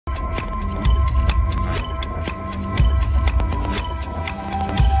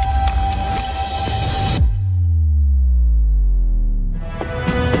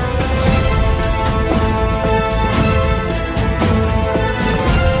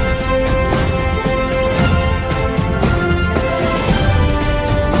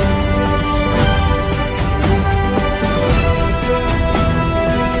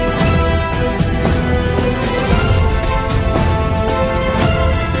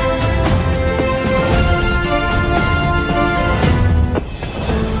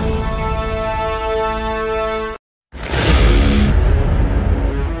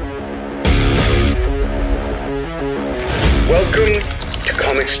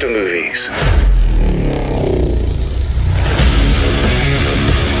to Movies.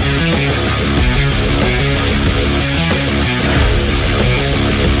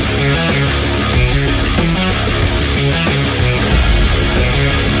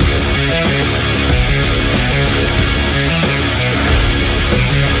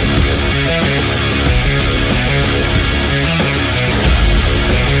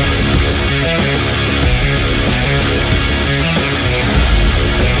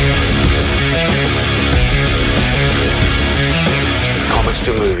 Comics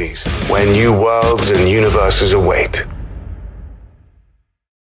to Movies, where new worlds and universes await.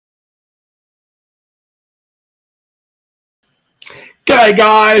 G'day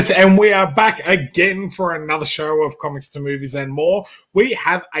guys, and we are back again for another show of Comics to Movies and more. We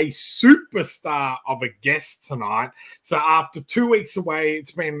have a superstar of a guest tonight. So after 2 weeks away,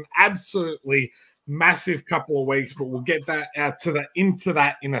 it's been an absolutely massive couple of weeks, but we'll get that into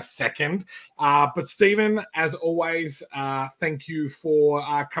that in a second. But Stephen, as always, thank you for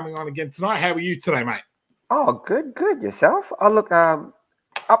coming on again tonight. How are you today, mate? Oh, good. Yourself? Oh, look,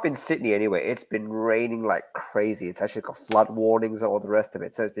 up in Sydney anyway, it's been raining like crazy. It's actually got flood warnings and all the rest of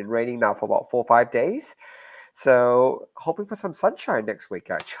it. So it's been raining now for about 4 or 5 days. So hoping for some sunshine next week,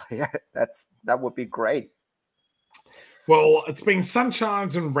 actually. That would be great. Well, it's been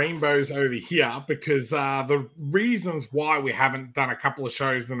sunshines and rainbows over here because the reasons why we haven't done a couple of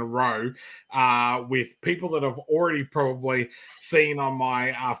shows in a row with people that have already probably seen on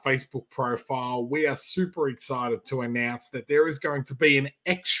my Facebook profile, we are super excited to announce that there is going to be an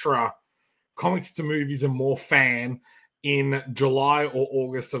extra Comics to Movies and More fan in July or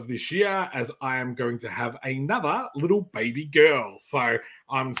August of this year, as I am going to have another little baby girl. So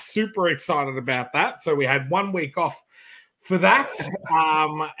I'm super excited about that. So we had 1 week off for that,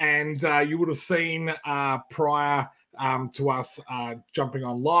 and you would have seen prior to us jumping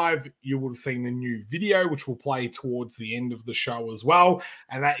on live, you would have seen the new video, which will play towards the end of the show as well,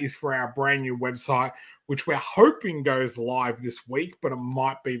 and that is for our brand new website, which we're hoping goes live this week, but it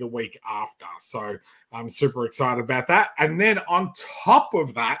might be the week after. So I'm super excited about that. And then on top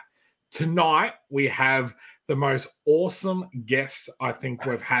of that, tonight we have the most awesome guests I think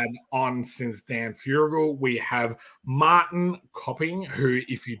we've had on since Dan Fugel. We have Martin Copping, who,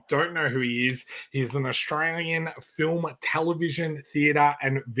 if you don't know who he is an Australian film, television, theatre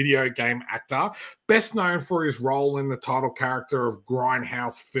and video game actor, best known for his role in the title character of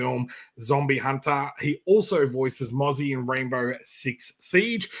Grindhouse film Zombie Hunter. He also voices Mozzie in Rainbow Six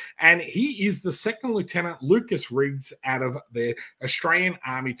Siege, and he is the second Lieutenant Lucas Riggs out of the Australian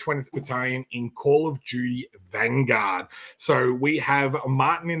Army 20th Battalion in Call of Duty Vanguard. So we have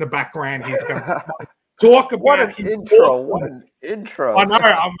Martin in the background. He's going to talk about what an intro. I know,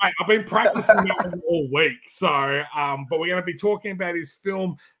 I've been practicing that one all week. So, but we're going to be talking about his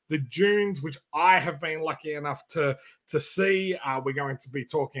film, The Dunes, which I have been lucky enough to see. We're going to be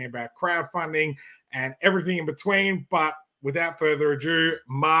talking about crowdfunding and everything in between. But without further ado,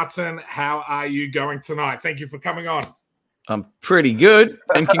 Martin, how are you going tonight? Thank you for coming on. I'm pretty good,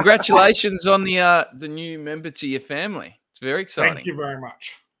 and congratulations on the new member to your family. It's very exciting. Thank you very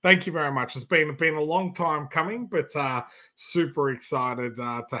much. Thank you very much. It's been a long time coming, but super excited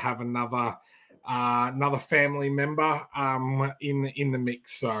to have another family member in the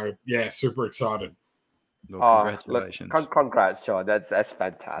mix. So yeah, super excited. Well, congratulations! Look, congrats, Shaun. That's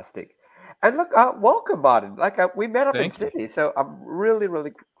fantastic. And look, welcome, Martin. We met up in Sydney, so I'm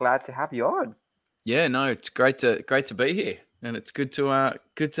really glad to have you on. Yeah, no, it's great to be here, and it's good to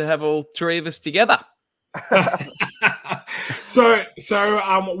have all three of us together. So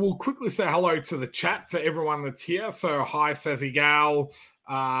we'll quickly say hello to the chat, to everyone that's here. So hi, Sassy Gal,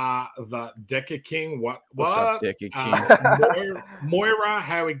 the Decker King. What's up, Decker King? Moira,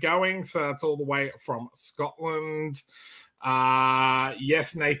 how are we going? So that's all the way from Scotland.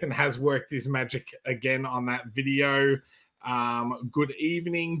 Yes, Nathan has worked his magic again on that video. Good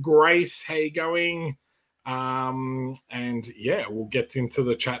evening, Grace. How you going? And yeah, we'll get into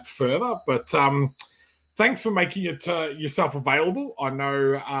the chat further. But thanks for making yourself available. I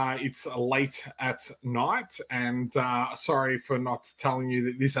know it's late at night, and sorry for not telling you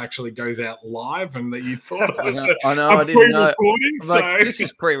that this actually goes out live and that you thought it was I didn't know. Like, this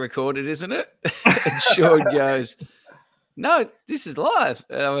is pre-recorded, isn't it? And Shaun goes, "No, this is live."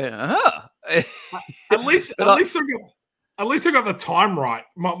 And I went, At least I got the time right.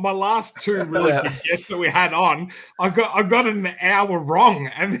 My last two really good guests that we had on, I got an hour wrong,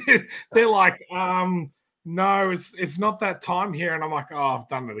 and they're like, no, it's not that time here, and I'm like, oh, I've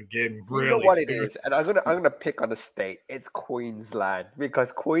done it again. Really, you know what seriously. it is, and I'm gonna pick on a state. It's Queensland,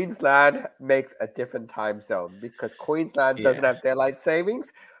 because Queensland makes a different time zone, because Queensland doesn't have daylight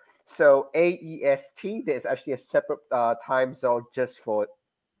savings. So AEST, there's actually a separate time zone just for.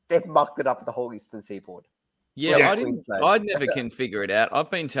 They've marked it up for the whole Eastern Seaboard. Yeah, I never can figure it out.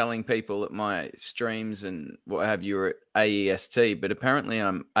 I've been telling people at my streams and what have you at AEST, but apparently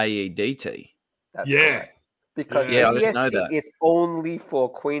I'm AEDT. That's correct. Because AEST is only for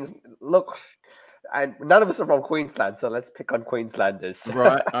Queens. Look, and none of us are from Queensland, so let's pick on Queenslanders.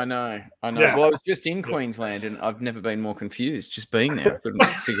 Right, I know. Yeah. Well, I was just in Queensland, and I've never been more confused just being there. I couldn't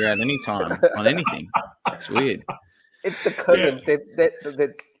figure out any time on anything. It's weird. It's the curtains.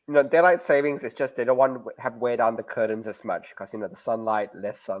 Daylight savings is just they don't want to have wear down the curtains as much because the sunlight,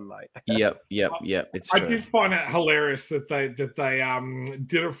 less sunlight. Yep. It's true. I did find it hilarious that they did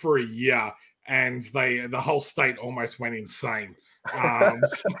it for a year, and the whole state almost went insane.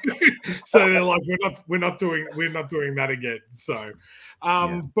 So they're like, we're not doing that again. So,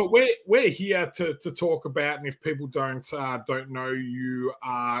 but we're here to talk about, and if people don't know, you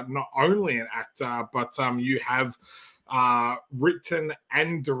are not only an actor, but you have written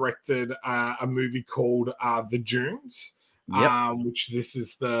and directed a movie called The Dunes, which this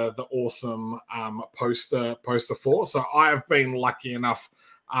is the awesome poster for. So I have been lucky enough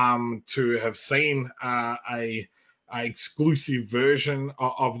to have seen a exclusive version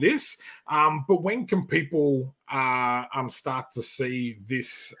of this. But when can people start to see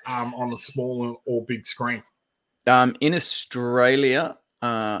this on the small or big screen? In Australia,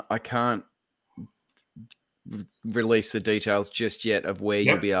 I can't release the details just yet of where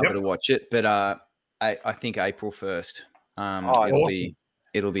you'll be able to watch it, but I think April 1st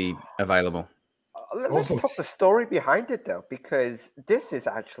it'll be available. Let's talk the story behind it, though, because this is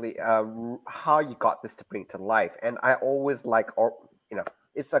actually how you got this to bring to life. And I always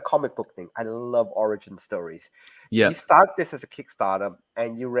it's a comic book thing. I love origin stories. Yeah, you start this as a Kickstarter,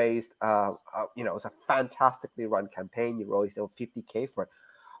 and you raised it was a fantastically run campaign. You raised over $50K for it.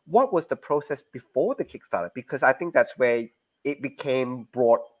 What was the process before the Kickstarter? Because I think that's where it became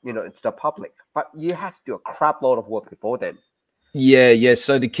brought, into the public. But you had to do a crap load of work before then. Yeah.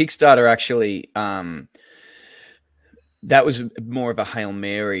 So the Kickstarter actually, that was more of a Hail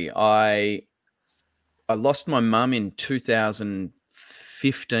Mary. I lost my mum in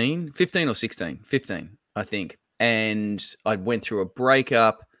 2015 or 16, 15, I think. And I went through a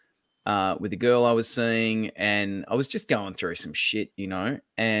breakup with a girl I was seeing, and I was just going through some shit,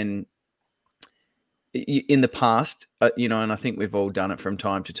 and in the past, and I think we've all done it from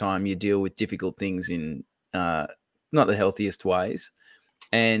time to time, you deal with difficult things in not the healthiest ways.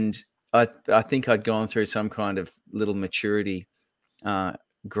 And I think I'd gone through some kind of little maturity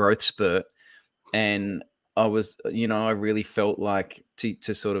growth spurt, and I was, I really felt like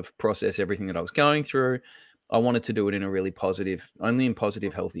to sort of process everything that I was going through, I wanted to do it in a really only in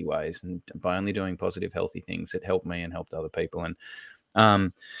positive, healthy ways. And by only doing positive, healthy things, it helped me and helped other people. And,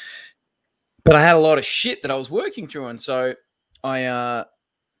 but I had a lot of shit that I was working through. And so I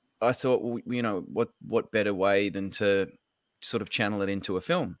thought, well, what better way than to sort of channel it into a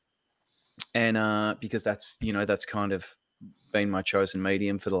film? And because that's kind of been my chosen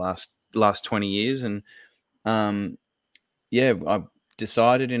medium for the last 20 years. And I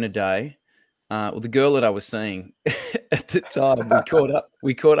decided in a day. The girl that I was seeing at the time,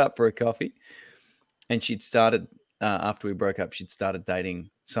 we caught up for a coffee, and she'd started after we broke up. She'd started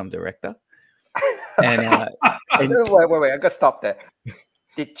dating some director. And wait, I got to stop there.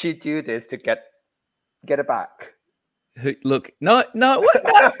 Did she do this to get it back? Look, no.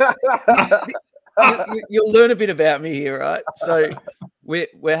 What? You'll learn a bit about me here, right? So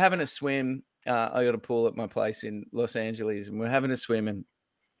we're having a swim. I got a pool at my place in Los Angeles, and we're having a swim, and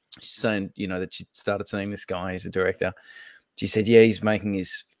she's saying, that she started seeing this guy. He's a director. She said, yeah, he's going to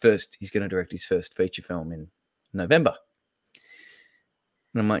direct his first feature film in November.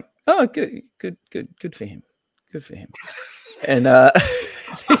 And I'm like, oh, good for him. Good for him. And then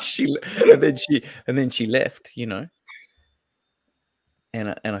she left, And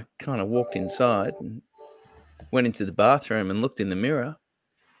I kind of walked inside and went into the bathroom and looked in the mirror.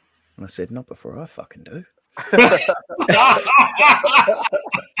 And I said, not before I fucking do.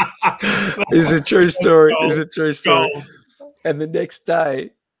 It's a true story. It's a true story. And the next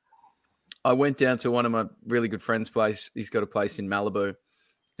day, I went down to one of my really good friends' place. He's got a place in Malibu,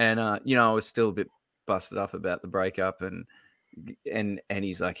 and I was still a bit busted up about the breakup, and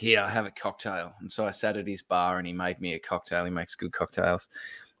he's like, "Here, have a cocktail." And so I sat at his bar, and he made me a cocktail. He makes good cocktails,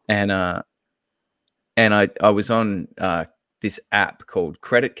 and I was on this app called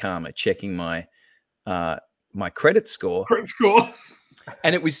Credit Karma, checking my my credit score. Credit score.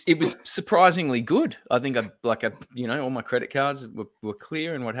 And it was surprisingly good. I think all my credit cards were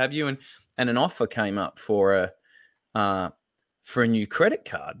clear and what have you. And an offer came up for a new credit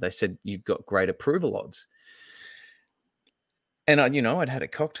card. They said, you've got great approval odds. And I'd had a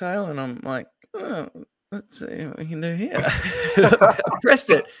cocktail and I'm like, oh, let's see what we can do here. I pressed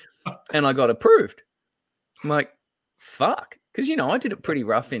it and I got approved. I'm like, fuck. Because, I did it pretty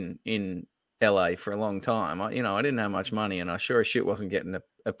rough in LA for a long time. I didn't have much money and I sure as shit wasn't getting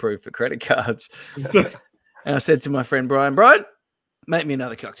approved for credit cards. And I said to my friend, Brian, make me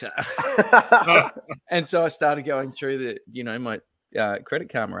another cocktail. And so I started going through my Credit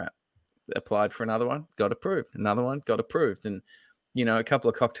Karma app, applied for another one, got approved, another one, got approved. And, a couple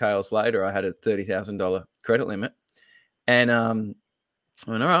of cocktails later, I had a $30,000 credit limit. And I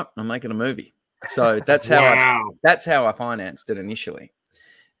went, all right, I'm making a movie. So that's how I financed it initially.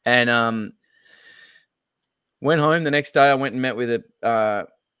 And went home the next day. I went and met with a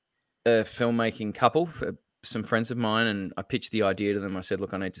filmmaking couple, some friends of mine, and I pitched the idea to them. I said,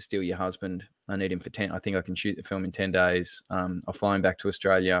 look, I need to steal your husband. I need him for 10. I think I can shoot the film in 10 days. I'll fly him back to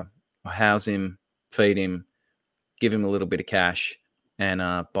Australia. I'll house him, feed him, give him a little bit of cash, and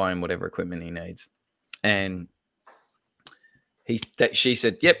buy him whatever equipment he needs. And she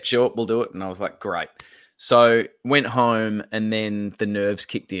said, yep, sure, we'll do it. And I was like, great. So went home, and then the nerves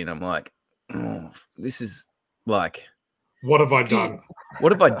kicked in. I'm like, oh, this is like, what have I done?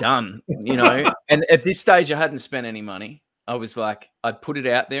 What have I done? And at this stage, I hadn't spent any money. I was like, I'd put it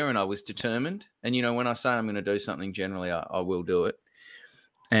out there and I was determined. And, when I say I'm going to do something, generally I will do it,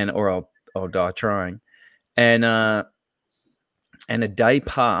 or I'll die trying. And a day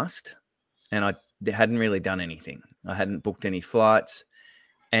passed and I hadn't really done anything. I hadn't booked any flights.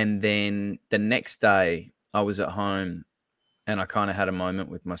 And then the next day I was at home and I kind of had a moment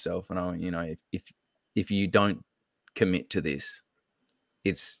with myself and I went, if you don't commit to this,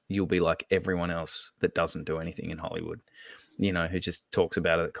 you'll be like everyone else that doesn't do anything in Hollywood, who just talks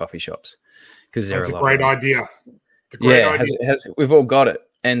about it at coffee shops. Because that's a great idea. We've all got it.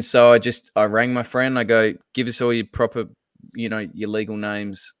 And so I rang my friend. I go, give us all your proper, your legal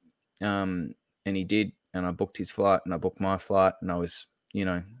names. And he did. And I booked his flight and I booked my flight. And I was,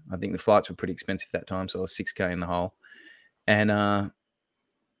 I think the flights were pretty expensive that time. So I was $6,000 in the hole. And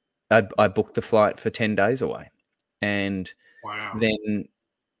I booked the flight for 10 days away. And then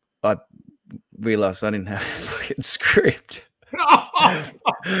I realized I didn't have a fucking script.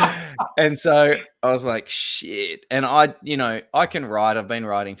 And so I was like, shit. And I can write. I've been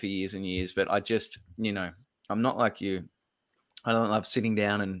writing for years and years, but I just, I'm not like you. I don't love sitting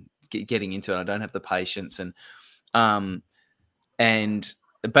down and getting into it. I don't have the patience. But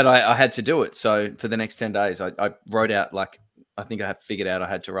I had to do it. So for the next 10 days, I wrote out, like, I think I have figured out I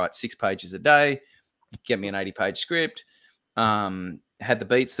had to write 6 pages a day, get me an 80-page script, had the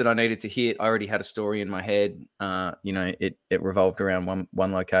beats that I needed to hit. I already had a story in my head. It revolved around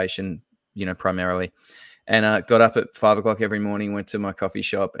one location, primarily. And got up at 5 o'clock every morning, went to my coffee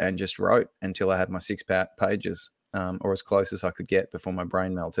shop and just wrote until I had my 6 pages, or as close as I could get before my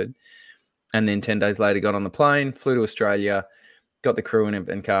brain melted. And then 10 days later, got on the plane, flew to Australia, got the crew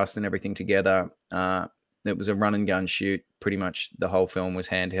and cast and everything together. It was a run and gun shoot. Pretty much the whole film was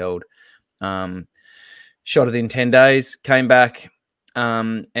handheld. Shot it in 10 days, came back,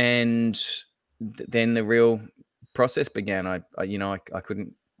 and then the real process began. I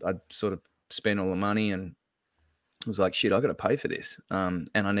sort of spent all the money and was like, shit, I got to pay for this. And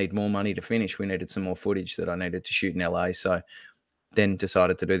I need more money to finish. We needed some more footage that I needed to shoot in LA. So then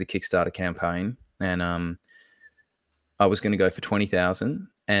decided to do the Kickstarter campaign, and I was going to go for 20,000.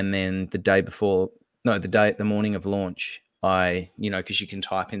 And then the morning of launch, because you can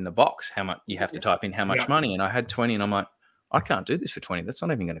type in the box how much you have to type in how much money, and I had 20, and I'm like, I can't do this for 20. That's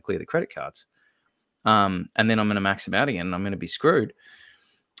not even going to clear the credit cards. And then I'm going to max them out again, and I'm going to be screwed.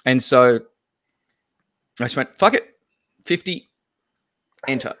 And so I just went, fuck it, 50,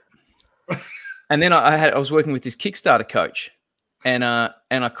 enter. And then I was working with this Kickstarter coach, and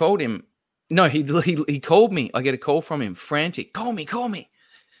I called him. No, he called me. I get a call from him, frantic. Call me. I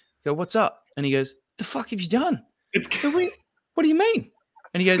go, what's up? And he goes, the fuck have you done? What do you mean?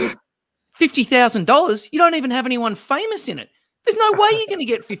 And he goes, $50,000? You don't even have anyone famous in it. There's no way you're going to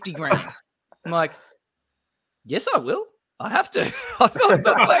get 50 grand. I'm like, yes, I will. I have to. I thought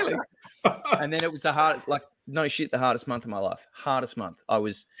that daily. And then it was the hardest month of my life. Hardest month. I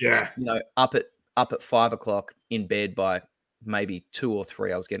was, up at 5 o'clock, in bed by maybe 2 or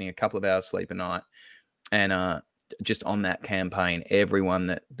 3. I was getting a couple of hours sleep a night, and just on that campaign, everyone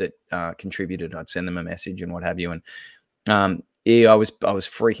that contributed, I'd send them a message and what have you. And I was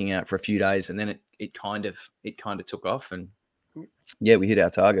freaking out for a few days, and then it kind of took off, and yeah, we hit our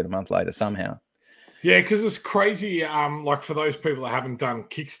target a month later somehow. Yeah, because it's crazy. Like for those people that haven't done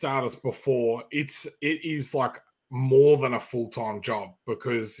Kickstarters before, it is like more than a full-time job,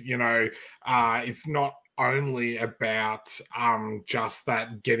 because it's not only about just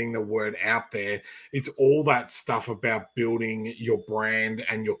that getting the word out there. It's all that stuff about building your brand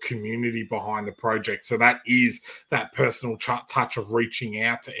and your community behind the project. So that is that personal touch of reaching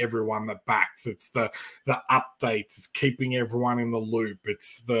out to everyone that backs. It's the updates. It's keeping everyone in the loop.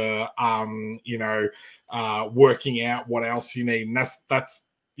 It's the working out what else you need, and that's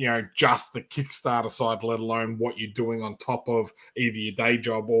just the Kickstarter side, let alone what you're doing on top of either your day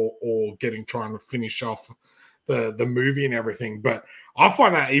job or trying to finish off the movie and everything. But I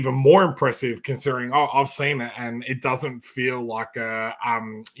find that even more impressive, considering I've seen it and it doesn't feel like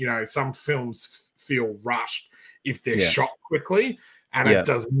some films feel rushed if they're shot quickly, and it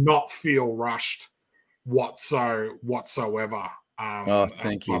does not feel rushed whatsoever.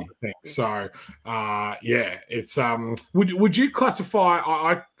 Thank you. So, it's would you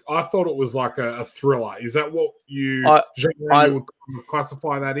classify? I thought it was like a thriller. Is that what you would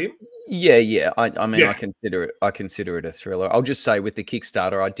classify that in? Yeah. I mean, I consider it a thriller. I'll just say, with the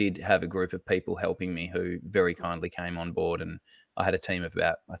Kickstarter, I did have a group of people helping me who very kindly came on board, and I had a team of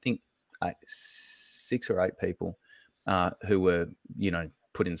about, I think, 6 or 8 people who were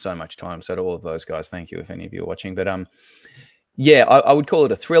put in so much time. So to all of those guys, thank you if any of you are watching. But yeah, I would call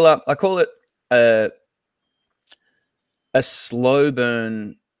it a thriller. I call it a slow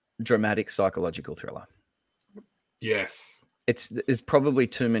burn, dramatic psychological thriller. Yes. There's probably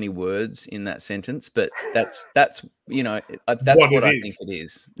too many words in that sentence, but that's what I think it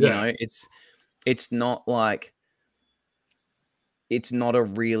is. Yeah. It's not like, it's not a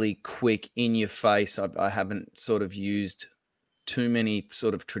really quick in your face. I haven't sort of used too many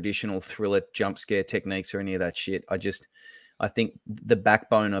sort of traditional thriller jump scare techniques or any of that shit. I think the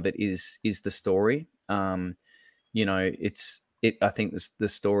backbone of it is the story. I think the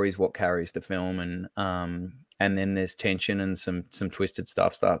story is what carries the film, and then there's tension and some twisted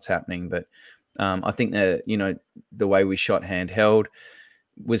stuff starts happening. But I think that the way we shot handheld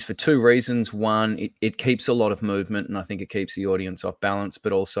was for 2 reasons. One, it keeps a lot of movement, and I think it keeps the audience off balance.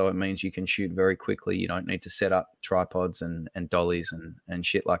 But also, it means you can shoot very quickly. You don't need to set up tripods and dollies and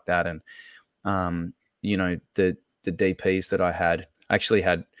shit like that. And the DPs that I actually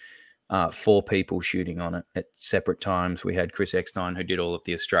had 4 people shooting on it at separate times. We had Chris Eckstein, who did all of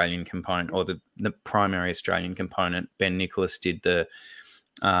the Australian component, or the primary Australian component. Ben Nicholas did the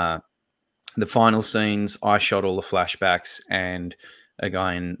final scenes. I shot all the flashbacks, and a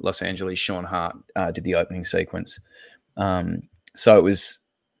guy in Los Angeles, Sean Hart, did the opening sequence. So it was,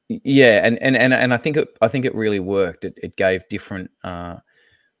 and I think it really worked. It gave different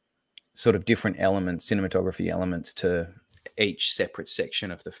sort of different elements, cinematography elements, to each separate section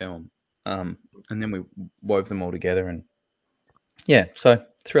of the film. And then we wove them all together, and so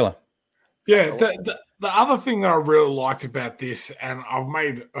thriller. Yeah, the other thing that I really liked about this, and I've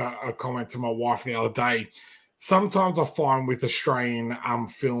made a comment to my wife the other day, sometimes I find with Australian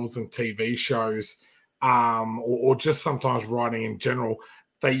films and TV shows, or just sometimes writing in general,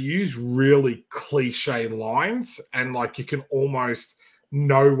 they use really cliche lines, and like you can almost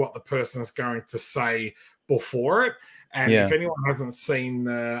know what the person is going to say before it. And if anyone hasn't seen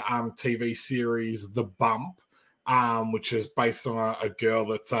the TV series The Bump, which is based on a girl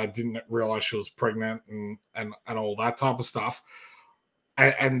that didn't realize she was pregnant and all that type of stuff,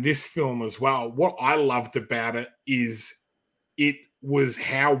 and this film as well, what I loved about it is it was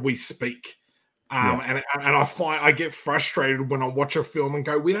how we speak. And I find I get frustrated when I watch a film and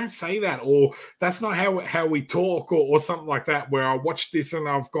go, we don't say that, or that's not how we talk, or something like that, where I watched this and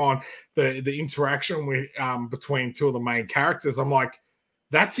I've gone, the interaction with between 2 of the main characters, I'm like,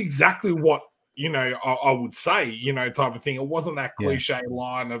 that's exactly what I would say, type of thing. It wasn't that cliche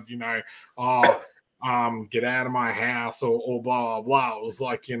line of get out of my house or blah blah blah. It was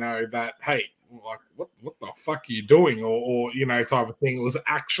like that, hey, like what the fuck are you doing, or type of thing. It was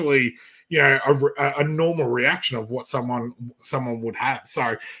actually a normal reaction of what someone would have.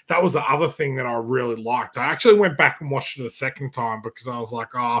 So that was the other thing that I really liked. I actually went back and watched it a second time because I was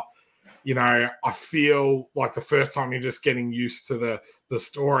like, I feel like the first time you're just getting used to the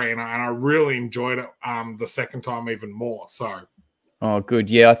story, and I really enjoyed it the second time even more. So good.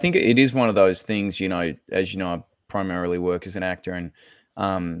 Yeah, I think it is one of those things, as you know, I primarily work as an actor,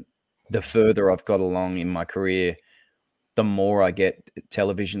 and the further I've got along in my career, the more I get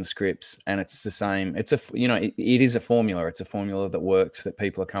television scripts, and it's the same. It's it is a formula. It's a formula that works, that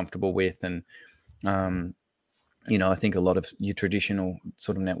people are comfortable with, and You know, I think a lot of your traditional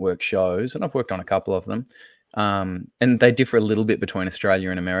sort of network shows, and I've worked on a couple of them, and they differ a little bit between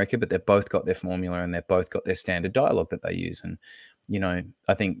Australia and America, but they've both got their formula and they've both got their standard dialogue that they use. And, you know,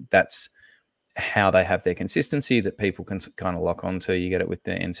 I think that's how they have their consistency that people can kind of lock onto. You get it with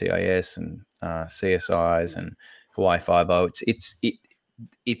the NCIS and CSIs and Hawaii Five-0.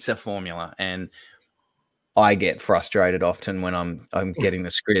 It's a formula, and I get frustrated often when I'm getting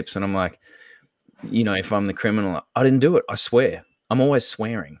the scripts and I'm like, you know, if I'm the criminal, I didn't do it. I swear. I'm always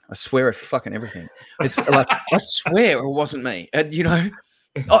swearing. I swear at fucking everything. It's like, I swear it wasn't me. And, you know,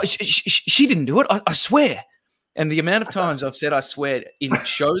 oh, she didn't do it. I swear. And the amount of times I've said I swear in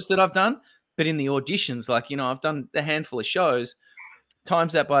shows that I've done, but in the auditions, like, you know, I've done a handful of shows,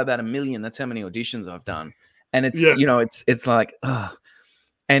 times that by about 1 million. That's how many auditions I've done. And it's, you know, it's like, oh,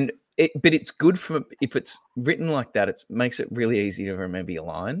 but it's good for, if it's written like that, it makes it really easy to remember your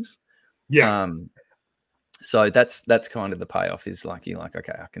lines. Yeah. So that's kind of the payoff, is like, you're like,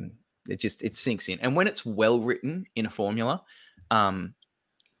 okay, it sinks in. And when it's well written in a formula, I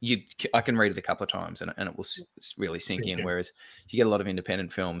can read it a couple of times and it will really sink in. Whereas you get a lot of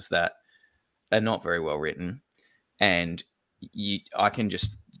independent films that are not very well written, and I can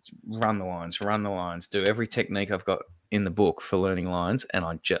just run the lines, do every technique I've got in the book for learning lines, and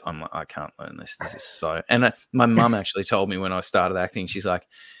I'm like, I can't learn this. This is so. And my mum actually told me when I started acting, she's like,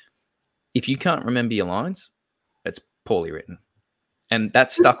 if you can't remember your lines, it's poorly written. And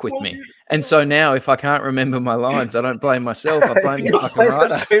that stuck with me. And so now if I can't remember my lines, I don't blame myself. I blame the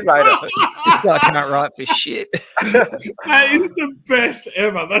fucking writer. This guy can't write for shit. That is the best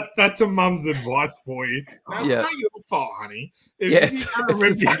ever. That's a mum's advice for you. That's not your fault, honey. It's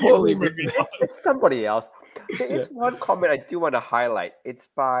somebody else. There is one comment I do want to highlight. It's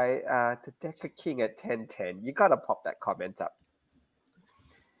by the Decker King at 1010. You got to pop that comment up.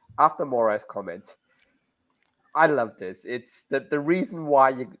 After Mora's comment, I love this. It's the reason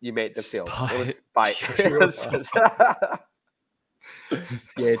why you made the film. It was spite.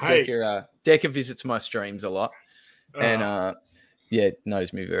 Yeah, Decker visits my streams a lot, and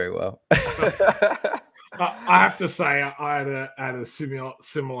knows me very well. I have to say, I had a similar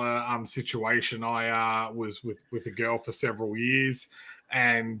situation. I was with a girl for several years,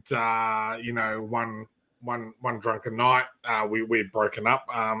 and you know, one drunken night, we'd broken up,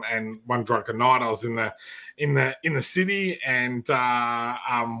 and one drunken night I was in the city, and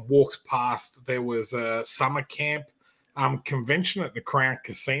walked past. There was a summer camp convention at the Crown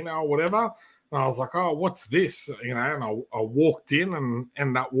Casino or whatever, and I was like, oh, what's this? You know, and I walked in and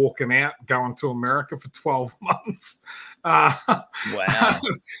ended up walking out, going to America for 12 months. Wow.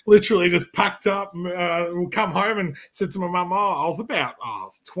 Literally just packed up, come home and said to my mum, I was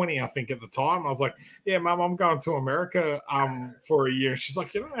 20, I think, at the time. I was like, yeah, Mum, I'm going to America for a year. She's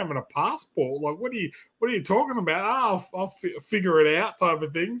like, you don't have a passport. Like, what are you talking about? I'll figure it out, type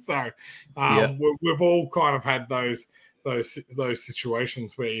of thing. So we've all kind of had those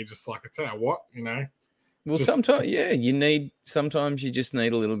situations where you're just like, I tell you what, you know. Well, sometimes you just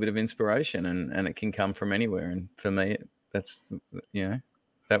need a little bit of inspiration, and it can come from anywhere. And for me, that's, you know,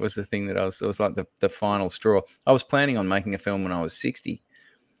 that was the thing that it was like the final straw. I was planning on making a film when I was 60.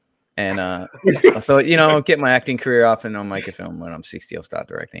 And I thought, you know, I'll get my acting career up and I'll make a film when I'm 60. I'll start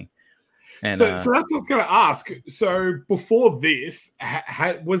directing. And so that's what I was going to ask. So before this,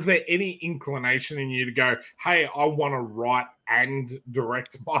 was there any inclination in you to go, hey, I want to write and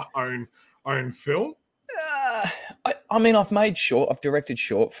direct my own film? I mean, I've directed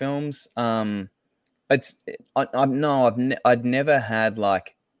short films. I'd never had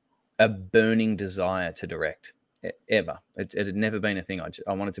like a burning desire to direct ever. It had never been a thing. I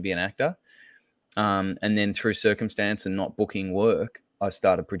wanted to be an actor. And then through circumstance and not booking work, I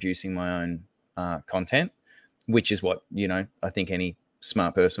started producing my own content, which is what, you know, I think any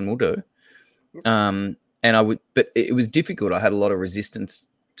smart person will do. But it was difficult. I had a lot of resistance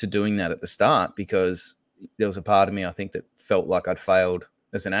to doing that at the start, because there was a part of me, I think, that felt like I'd failed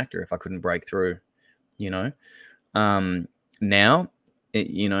as an actor if I couldn't break through, you know. Now,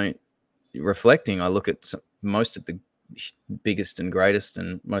 you know, reflecting, I look at most of the biggest and greatest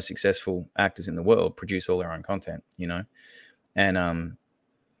and most successful actors in the world produce all their own content, you know.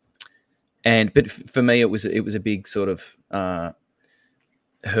 But for me, it was a big sort of mental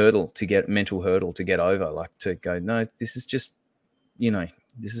hurdle to get over, like to go, no, this is just, you know,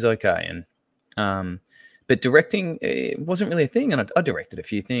 this is okay. And but directing, it wasn't really a thing. And I directed a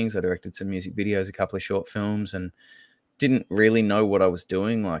few things. I directed some music videos, a couple of short films, and didn't really know what I was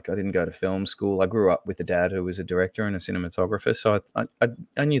doing. Like, I didn't go to film school. I grew up with a dad who was a director and a cinematographer, so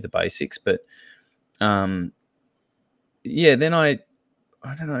I knew the basics. But then I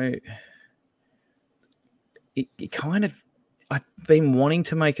don't know. it kind of, I've been wanting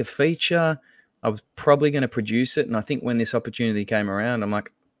to make a feature. I was probably going to produce it. And I think when this opportunity came around, I'm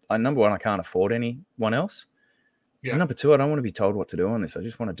like, number one, I can't afford anyone else. Yeah. And number two, I don't want to be told what to do on this. I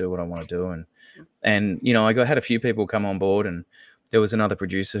just want to do what I want to do. And you know, I had a few people come on board, and there was another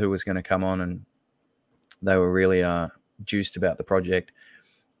producer who was going to come on, and they were really juiced about the project.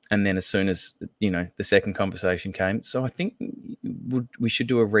 And then as soon as, you know, the second conversation came, so I think we should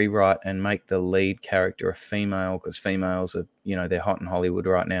do a rewrite and make the lead character a female, because females are, you know, they're hot in Hollywood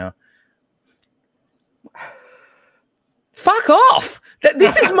right now. Fuck off!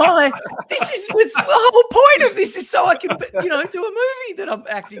 This is the whole point of this is so I can, you know, do a movie that I'm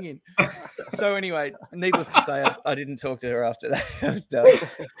acting in. So anyway, needless to say, I didn't talk to her after that. I was done.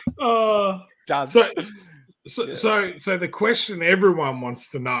 Done. So the question everyone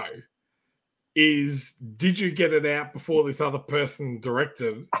wants to know is, did you get it out before this other person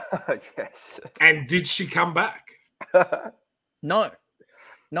directed? Yes. And did she come back? No.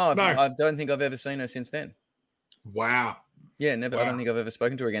 I don't think I've ever seen her since then. Wow. Yeah, never. Wow. I don't think I've ever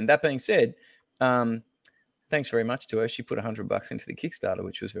spoken to her again. That being said, thanks very much to her. She put $100 into the Kickstarter,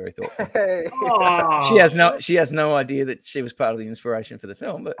 which was very thoughtful. Hey. She has no idea that she was part of the inspiration for the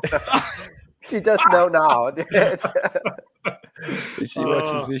film, but she does know now. If she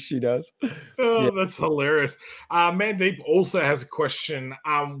watches this, she does. Oh, yeah. That's hilarious. Mandeep also has a question.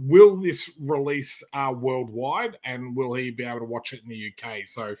 Will this release worldwide, and will he be able to watch it in the UK?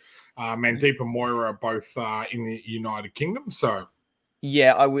 So Mandeep and Moira are both in the United Kingdom. So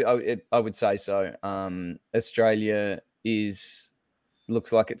yeah, I would say so. Australia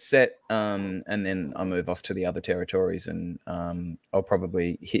looks like it's set, and then I move off to the other territories, and I'll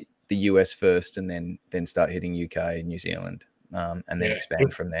probably hit the US first, and then start hitting UK and New Zealand, and then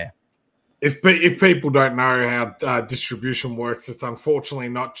expand from there. If people don't know how distribution works, it's unfortunately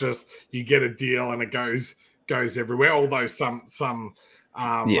not just you get a deal and it goes everywhere. Although some films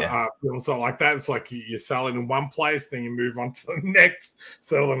are like that. It's like you sell it in one place, then you move on to the next,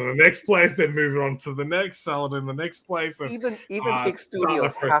 sell it in the next place, then move it on to the next, sell it in the next place. And, even big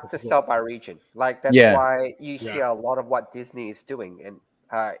studios have to sell by region. Like that's why you hear a lot of what Disney is doing, and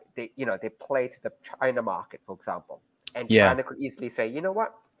they play to the China market, for example, and China could easily say, you know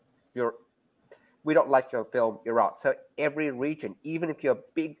what, we don't like your film, you're out. So every region, even if you're a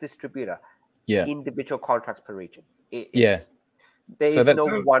big distributor, individual contracts per region. There's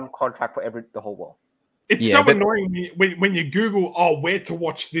no one contract for the whole world. It's so annoying when you Google, where to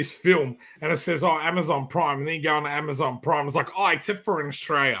watch this film, and it says, Amazon Prime, and then you go on Amazon Prime. It's like, except for in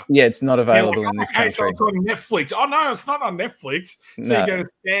Australia. Yeah, it's not available in this country. So it's on Netflix. Oh, no, it's not on Netflix. So you go to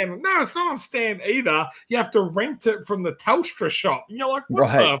Stan. No, it's not on Stan either. You have to rent it from the Telstra shop. And you're like,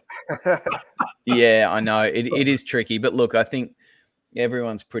 what the? Yeah, I know. It is tricky. But look, I think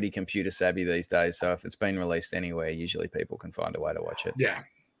everyone's pretty computer savvy these days. So if it's been released anywhere, usually people can find a way to watch it. Yeah.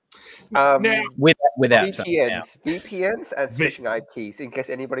 Now, without VPNs and switching IPs, in case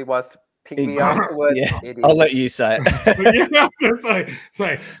anybody wants to ping me afterwards. I'll let you say it.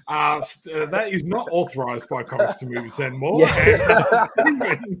 That is not authorized by COMICS2MOVIES anymore.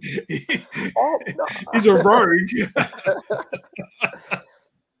 He's a rogue.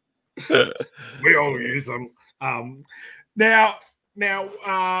 We all use them. Now,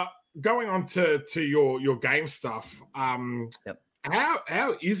 going on to your game stuff.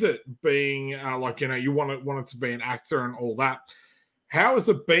 How is it being you wanted to be an actor and all that? How is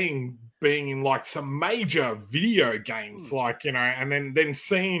it being in like some major video games, and then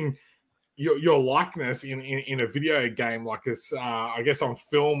seeing your likeness in a video game like this? I guess on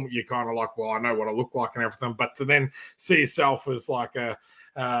film you're kind of like, well, I know what I look like and everything, but to then see yourself as like a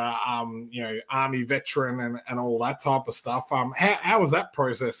army veteran and all that type of stuff. How was that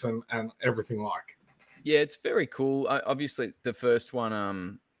process and everything like? Yeah, it's very cool. Obviously, the first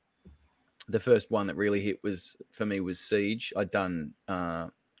one that really hit for me was Siege. I'd done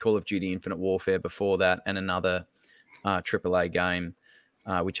Call of Duty Infinite Warfare before that, and another AAA game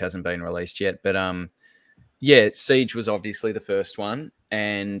which hasn't been released yet. But Siege was obviously the first one,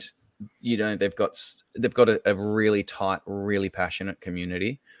 and they've got a really tight, really passionate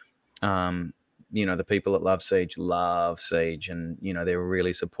community. The people that love Siege, and they're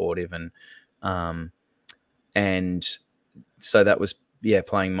really supportive, and so that was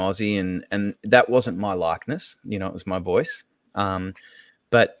playing Mozzie, and that wasn't my likeness, it was my voice.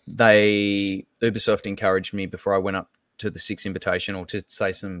 But Ubisoft encouraged me before I went up to the 6 Invitational to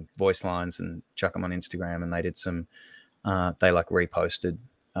say some voice lines and chuck them on Instagram, and they did some they reposted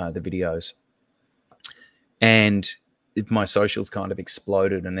the videos, and my socials kind of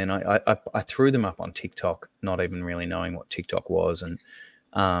exploded. And then I threw them up on TikTok, not even really knowing what TikTok was, and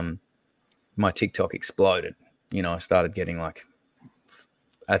my TikTok exploded. you know, I started getting like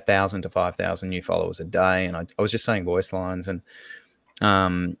 1,000 to 5,000 new followers a day, and I was just saying voice lines, and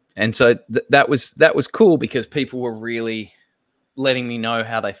so that was cool because people were really letting me know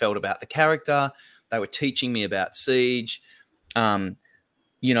how they felt about the character. They were teaching me about Siege.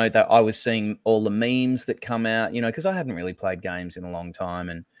 You know, that I was seeing all the memes that come out, you know, because I hadn't really played games in a long time,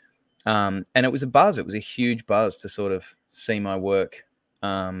 and it was a buzz. It was a huge buzz to sort of see my work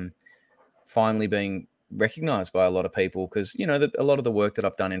finally being recognized by a lot of people, because, you know, a lot of the work that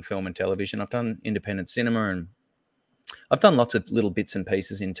I've done in film and television, I've done independent cinema, and I've done lots of little bits and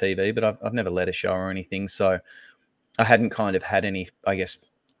pieces in TV, but I've never led a show or anything. So I hadn't kind of had any, I guess,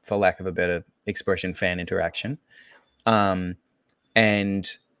 for lack of a better expression, fan interaction. And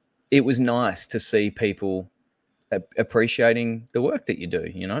it was nice to see people appreciating the work that you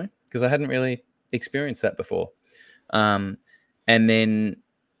do, you know, because I hadn't really experienced that before. And then,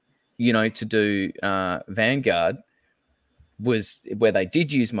 you know, to do Vanguard was where they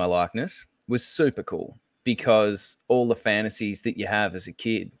did use my likeness, was super cool, because all the fantasies that you have as a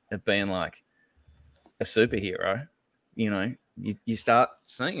kid of being like a superhero, you know, you start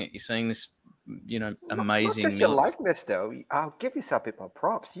seeing it. You're seeing this, you know, amazing. Not just your likeness, though. I'll give you some people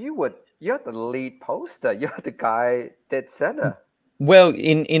props. You're the lead poster. You're the guy dead center. Well,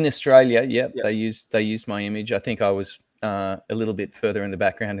 in Australia, yeah, they used my image. I think I was a little bit further in the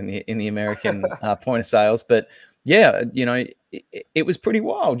background in the American point of sales, but yeah, you know, it was pretty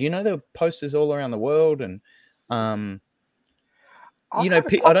wild. You know, there were posters all around the world, and you know,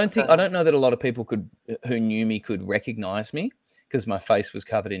 I don't know that a lot of people who knew me could recognize me because my face was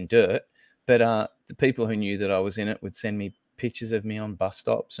covered in dirt. But the people who knew that I was in it would send me pictures of me on bus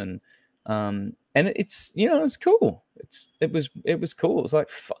stops, and it's, you know, it's cool. It was cool. It was like,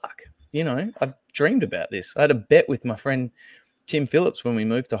 fuck, you know, I dreamed about this. I had a bet with my friend Tim Phillips when we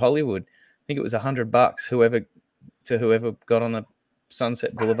moved to Hollywood. I think it was $100 whoever got on the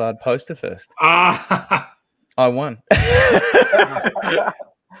Sunset Boulevard poster first. I won.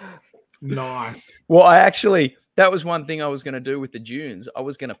 Nice. Well, that was one thing I was going to do with the Dunes. I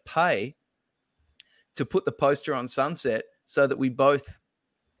was going to pay to put the poster on Sunset so that we both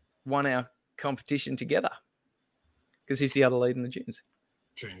won our competition together, because he's the other lead in the Dunes.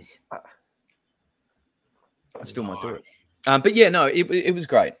 I still might do it. But yeah, no, it was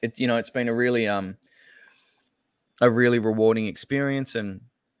great. You know, it's been a really rewarding experience, and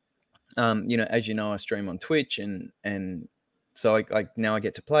you know, as you know, I stream on Twitch, and so I now I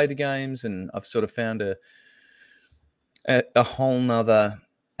get to play the games, and I've sort of found a whole nother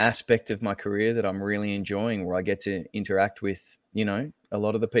aspect of my career that I'm really enjoying, where I get to interact with, you know, a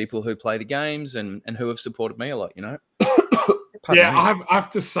lot of the people who play the games and who have supported me a lot, you know. Yeah, I have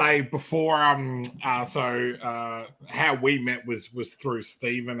to say before how we met was through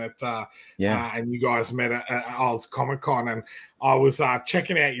Stephen at and you guys met at Oz Comic-Con, and I was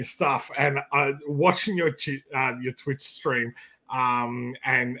checking out your stuff and watching your Twitch stream,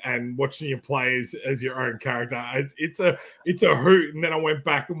 and watching you play as your own character. It's a hoot. And then I went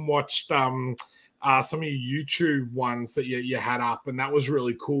back and watched some of your YouTube ones that you had up, and that was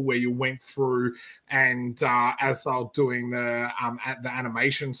really cool, where you went through and as they were doing the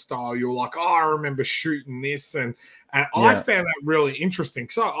animation style, you were like, oh, I remember shooting this, and I found that really interesting,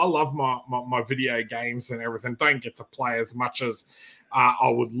 because I love my video games and everything. Don't get to play as much as I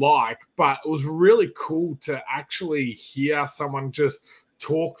would like, but it was really cool to actually hear someone just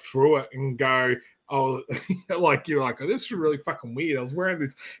talk through it and go, oh, like, you're like, oh, this is really fucking weird. I was wearing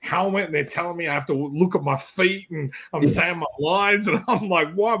this helmet and they're telling me I have to look at my feet, and I'm saying my lines, and I'm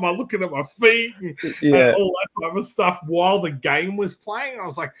like, why am I looking at my feet, and all that type of stuff while the game was playing. And I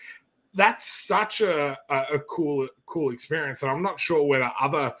was like, that's such a cool experience. And I'm not sure whether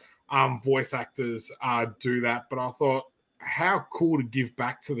other voice actors do that, but I thought, how cool to give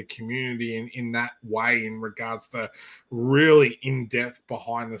back to the community in that way, in regards to really in-depth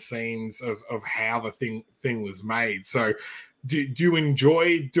behind the scenes of how the thing was made. So do you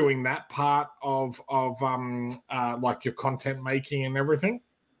enjoy doing that part of like your content making and everything?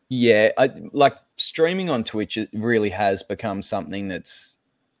 Yeah, like streaming on Twitch, it really has become something that's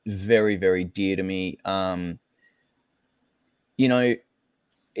very, very dear to me. You know,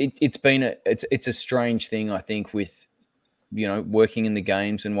 it's a strange thing, I think, with, you know, working in the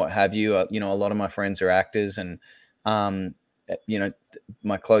games and what have you. You know, a lot of my friends are actors, and you know,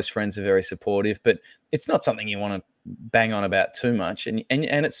 my close friends are very supportive, but it's not something you want to bang on about too much. And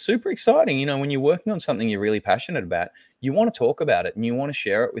it's super exciting, you know, when you're working on something you're really passionate about, you want to talk about it and you want to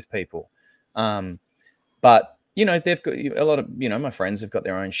share it with people. But you know, they've got a lot of, you know, my friends have got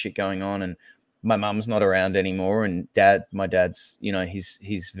their own shit going on, and my mum's not around anymore, and my dad's, you know,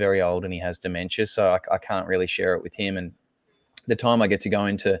 he's very old and he has dementia, so I can't really share it with him. And the time I get to go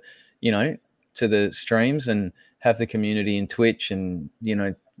into, you know, to the streams and have the community in Twitch and, you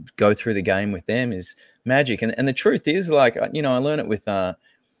know, go through the game with them is magic. And the truth is, like, you know, I learned it with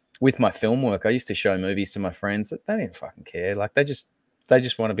my film work. I used to show movies to my friends that they didn't fucking care. Like, they just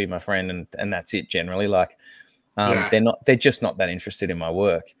want to be my friend, and that's it generally. Like, they're just not that interested in my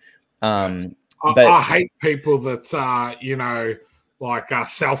work. But I hate people that you know, like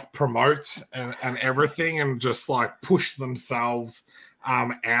self-promote and everything, and just like push themselves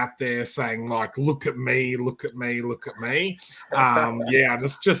out there saying like, look at me, look at me, look at me. Yeah, I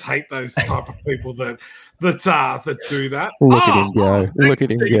just hate those type of people that do that. Look at him go. Look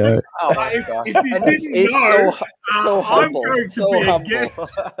at him go. Oh, if you didn't know, so humble. I'm going to So be humble. a guest.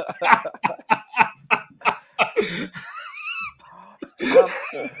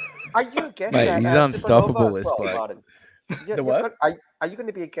 Are you a guest? Mate, at, he's Supernova unstoppable, as this well, bloke. Martin? The what? Are you going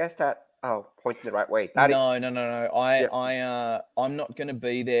to be a guest at? Oh, pointing the right way. No. I'm not going to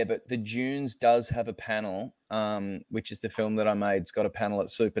be there, but the Dunes does have a panel, which is the film that I made. It's got a panel at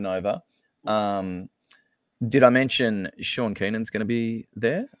Supernova. Did I mention Sean Keenan's going to be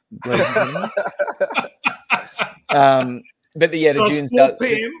there? But yeah, So the it's Dunes 4 does.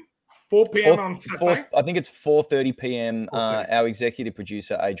 p.m. 4 p.m. on Saturday. I think it's 4:30 p.m. 4:30. Our executive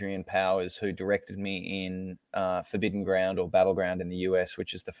producer, Adrian Powers, who directed me in Forbidden Ground or Battleground in the US,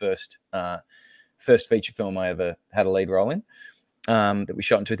 which is the first feature film I ever had a lead role in, that we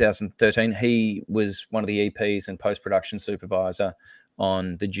shot in 2013. He was one of the EPs and post-production supervisor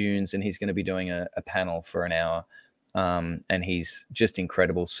on the Dunes, and he's going to be doing a panel for an hour. And he's just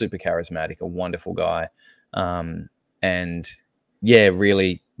incredible, super charismatic, a wonderful guy. And yeah,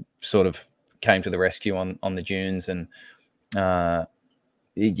 really sort of came to the rescue on the Dunes, and yeah,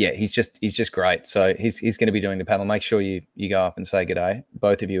 he's just great. So he's going to be doing the panel. Make sure you go up and say good day,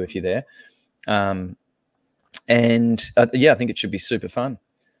 both of you, if you're there. And yeah, I think it should be super fun.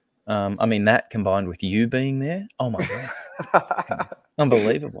 I mean, that combined with you being there, oh my god,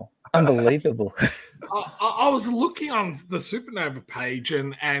 unbelievable. I was looking on the Supernova page,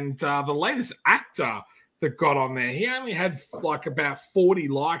 and the latest actor that got on there, he only had like about 40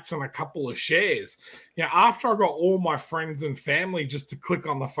 likes and a couple of shares. You know, after I got all my friends and family just to click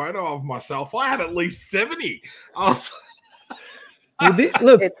on the photo of myself, I had at least 70. I was well,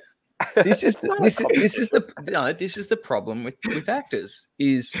 this is the problem with actors,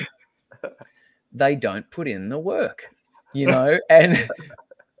 is they don't put in the work, you know. And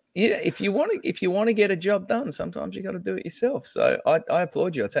yeah, if you want to get a job done, sometimes you got to do it yourself. So I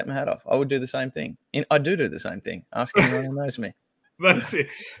applaud you. I take my hat off. I would do the same thing. And I do the same thing. Ask anyone who knows me. That's it.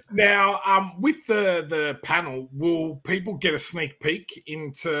 Now, with the panel, will people get a sneak peek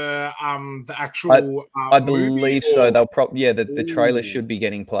into the actual? I believe so. They'll the trailer should be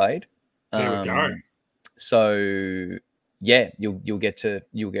getting played. There we go. So yeah, you'll get to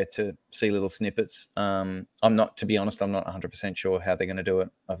see little snippets. To be honest, I'm not 100% sure how they're going to do it.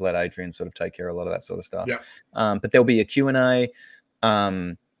 I've let Adrian sort of take care of a lot of that sort of stuff. Yeah. But there'll be a Q&A.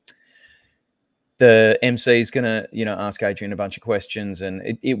 The MC is going to, you know, ask Adrian a bunch of questions,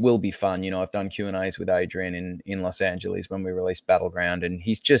 and it will be fun. You know, I've done Q&As with Adrian in Los Angeles when we released Battleground, and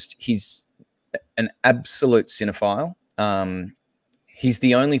he's an absolute cinephile. He's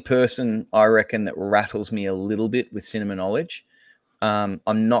the only person, I reckon, that rattles me a little bit with cinema knowledge. I'm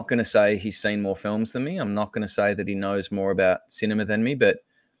not going to say he's seen more films than me. I'm not going to say that he knows more about cinema than me, but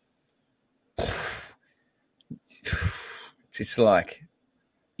it's like,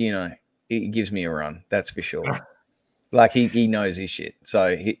 you know, it gives me a run. That's for sure. Like he knows his shit.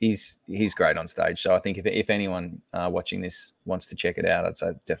 So he's great on stage. So I think if anyone watching this wants to check it out, I'd say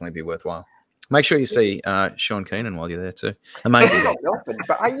it'd definitely be worthwhile. Make sure you see Sean Keenan while you're there too. Amazing guy.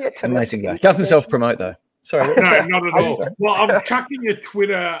 But I yet to Amazing guy. Doesn't self-promote though. Sorry. No, not at all. Well, I'm chucking your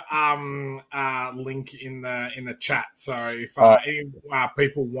Twitter link in the chat. So if any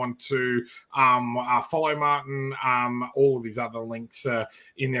people want to follow Martin, all of his other links are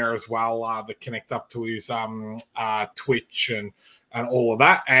in there as well that connect up to his Twitch and all of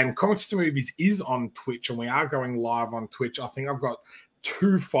that. And Comics to Movies is on Twitch, and we are going live on Twitch. I think I've got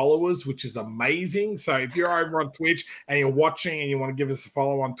 2 followers, which is amazing. So if you're over on Twitch and you're watching and you want to give us a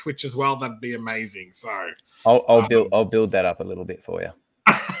follow on Twitch as well, that'd be amazing. So I'll build that up a little bit for you.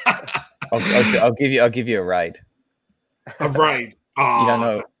 I'll give you a raid. A raid.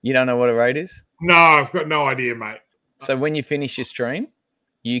 Oh, you don't know what a raid is? No, I've got no idea, mate. So when you finish your stream,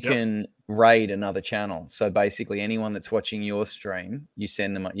 you can raid another channel. So basically anyone that's watching your stream, you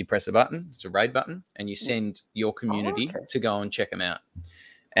send them, you press a button, it's a raid button, and you send your community to go and check them out.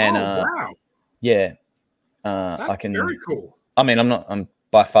 And wow. Yeah, That's I can. very cool. I mean, I'm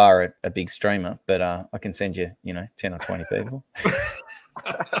by far a big streamer, but I can send you, 10 or 20 people.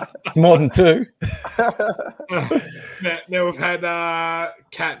 It's more than 2. Now we've had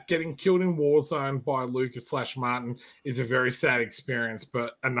Kat getting killed in Warzone by Lucas/Martin is a very sad experience,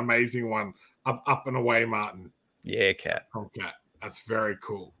 but an amazing one. Up and away, Martin. Yeah, Kat. Oh, Kat. That's very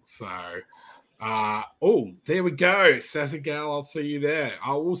cool. So, there we go. Sazagal, I'll see you there.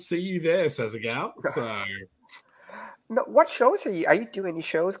 I will see you there, Sazagal. So, No, what shows are you doing any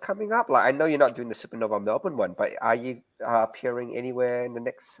shows coming up? Like, I know you're not doing the Supernova Melbourne one, but are you appearing anywhere in the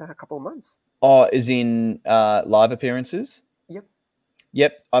next couple of months? Oh, is in live appearances?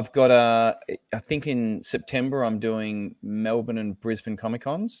 Yep. I've got I think in September I'm doing Melbourne and Brisbane Comic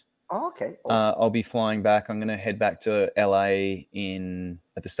Cons. Oh, okay. Awesome. I'll be flying back. I'm going to head back to LA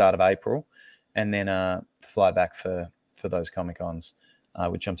at the start of April, and then fly back for those Comic Cons,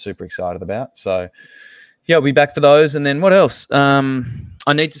 which I'm super excited about. So, yeah, I'll be back for those. And then what else?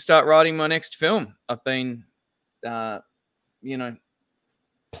 I need to start writing my next film. I've been,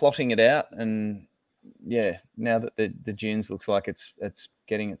 plotting it out, and yeah, now that the Dunes looks like it's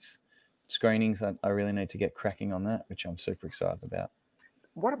getting its screenings, I really need to get cracking on that, which I'm super excited about.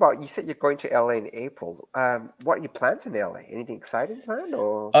 What about, you said you're going to LA in April. What are your plans in LA? Anything exciting planned?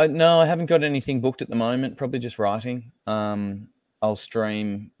 Or? No, I haven't got anything booked at the moment. Probably just writing. I'll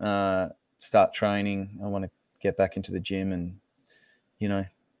stream, start training. I want to get back into the gym and,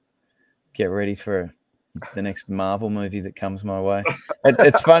 get ready for the next Marvel movie that comes my way.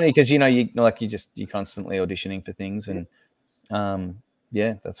 It's funny because, you're constantly auditioning for things, and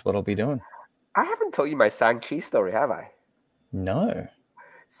yeah, that's what I'll be doing. I haven't told you my Shang-Chi story, have I? No.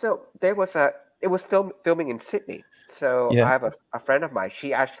 So it was filming in Sydney. So Yeah. I have a friend of mine.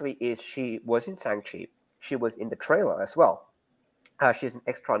 She was in Shang-Chi. She was in the trailer as well. She's an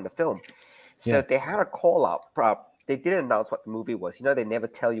extra in the film. So Yeah. they had a call out. They didn't announce what the movie was. They never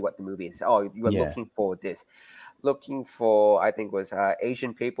tell you what the movie is. Oh, you were looking for this. Looking for, I think it was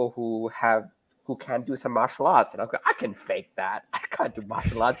Asian people who can do some martial arts. And I'm going, I can fake that. I can't do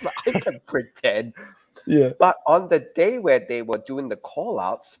martial arts, but I can pretend. Yeah. But on the day where they were doing the call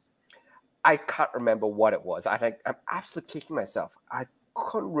outs, I can't remember what it was. I'm absolutely kicking myself. I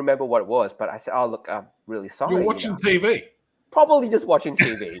couldn't remember what it was, but I said, oh, look, I'm really sorry. You're watching TV. Probably just watching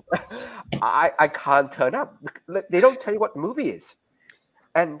TV. I can't turn up. They don't tell you what the movie is.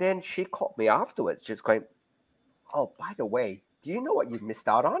 And then she called me afterwards, just going, oh, by the way, do you know what you missed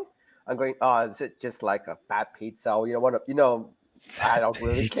out on? I'm going, oh, is it just like a fat pizza? Or, I don't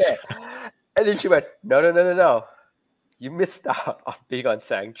really care. And then she went, no. You missed out on being on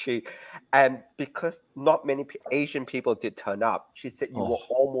Shang-Chi. And because not many Asian people did turn up, she said you were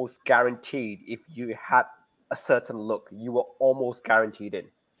almost guaranteed, if you had a certain look, you were almost guaranteed in.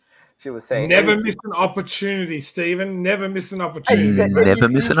 She was saying, never miss an opportunity, Stephen. Never miss an opportunity. Never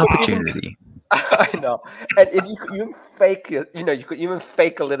miss an opportunity. I know. And if you could even fake it, you could even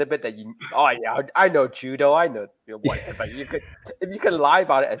fake a little bit that I know judo, I know whatever. If you could lie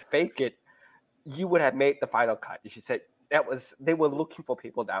about it and fake it, you would have made the final cut. She said they were looking for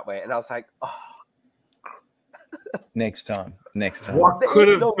people that way. And I was like, oh. Next time. What could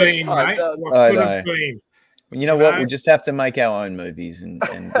have been, mate? What could have been? You know what? We just have to make our own movies, and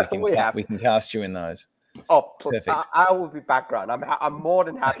we can cast you in those. Oh, perfect! I will be background. I'm more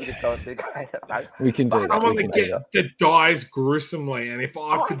than happy to go to the guys. We can do someone that dies gruesomely, and if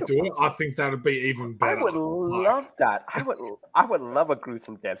I could do it, I think that would be even better. I would love that. I would love a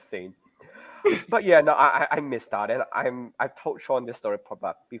gruesome death scene. But yeah, no, I missed out, and I've told Shaun this story probably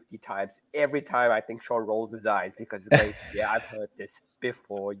about 50 times. Every time I think Shaun rolls his eyes because it's like, yeah, I've heard this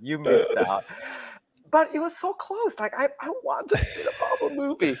before. You missed out. But it was so close. Like I wanted to be a Marvel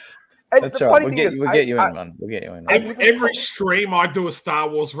movie. And that's right. We'll get you in one. We'll get you in. Every stream I do a Star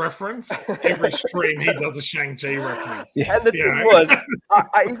Wars reference. Every stream he does a Shang-Chi reference. Yeah. And the thing was,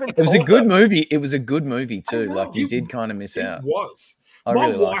 it was a good movie. It was a good movie too. Like you did kind of miss out. It was. My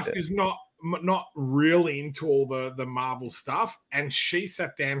wife is not really into all the Marvel stuff, and she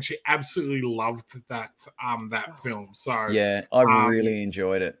sat down. She absolutely loved that film. So yeah, I really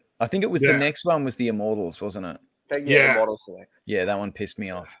enjoyed it. I think it was the next one was the Immortals, wasn't it? Yeah. Immortals. Yeah, that one pissed me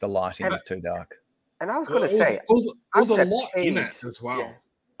off. The lighting was too dark. And I was going to say, there was a lot in it as well.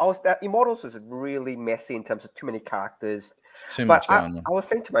 Yeah. Immortals was really messy in terms of too many characters. It's too much going on. I was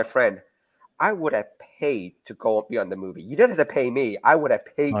saying to my friend, I would have paid to go and be on the movie. You didn't have to pay me. I would have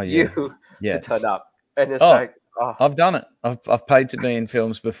paid you to turn up. And it's I've done it. I've paid to be in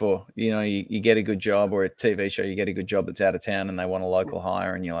films before. You get a good job, or a TV show, you get a good job that's out of town and they want a local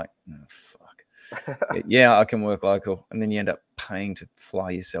hire, and you're like, oh, fuck. Yeah, I can work local. And then you end up paying to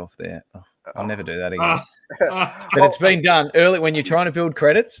fly yourself there. Oh. I'll never do that again. Uh, But it's been done early when you're trying to build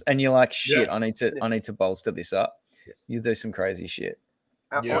credits and you're like, shit, Yeah. I need to bolster this up. You do some crazy shit.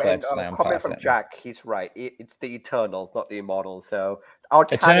 Yeah. And Say I'm comment past from that now. Jack, he's right. It's the Eternals, not the Immortals. So our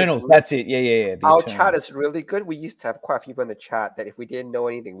chat Eternals, is that's it. Yeah. The our chat Eternals. is really good. We used to have quite a few people in the chat that if we didn't know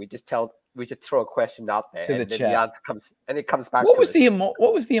anything, we just throw a question out there, To the and then chat. the answer comes, and it comes back. What to was us.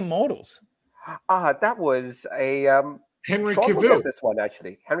 what was the Immortals? That was a Henry Shaun will get Cavill. this one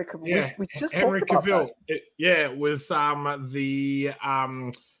actually. Henry Cavill. Yeah, We just Henry talked about Cavill. that. It was the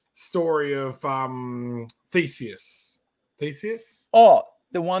story of Theseus. Theseus? Oh,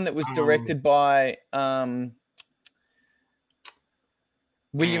 the one that was directed by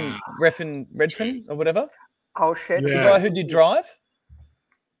William Redfern or whatever. Oh shit! The Yeah. guy who did Drive.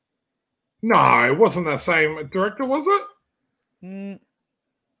 No, it wasn't the same director, was it?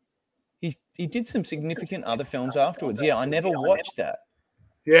 He did some significant other films afterwards. Yeah, I never watched that.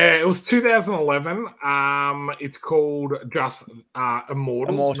 Yeah, it was 2011. It's called just Immortals, not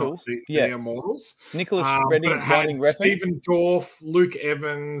Immortals, the yeah. Immortals. Nicholas But it had Winding Refn. Stephen Dorff, Luke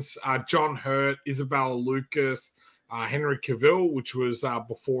Evans, John Hurt, Isabella Lucas, Henry Cavill, which was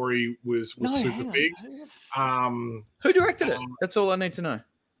before he was super big. Who directed it? That's all I need to know.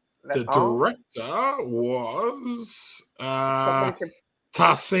 The director was Somebody can-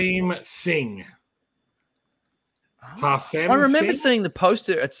 Tarsim Singh. Tarsem I remember Singh? seeing the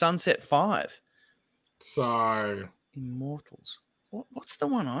poster at Sunset 5. So Immortals. What's the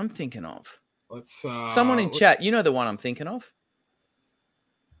one I'm thinking of? let's Someone in chat, you know the one I'm thinking of?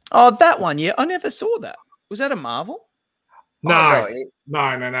 Oh, that one. Yeah, I never saw that. Was that a Marvel? No, Oh,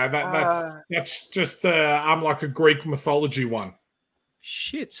 no. That's just I'm like a Greek mythology one.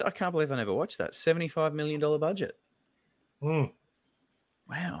 Shit, I can't believe I never watched that. $75 million budget. Mm.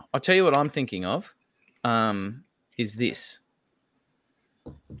 Wow. I'll tell you what I'm thinking of. Is this.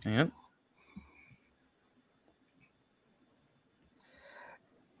 Hang on.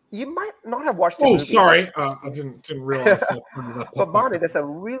 You might not have watched the Oh, movie. sorry, I didn't realize that. But Marty, there's a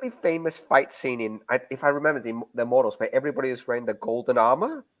really famous fight scene in, if I remember the Immortals, where everybody is wearing the golden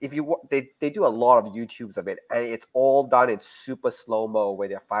armor. If you they do a lot of YouTubes of it, and it's all done in super slow mo, where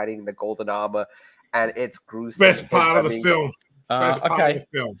they're fighting in the golden armor, and it's gruesome. Best part of the film. Best part okay. of the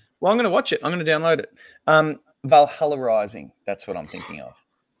film. Well, I'm going to watch it. I'm going to download it. Valhalla Rising. That's what I'm thinking of.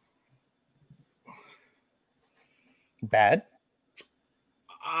 Bad.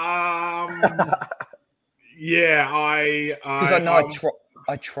 Yeah, Because I know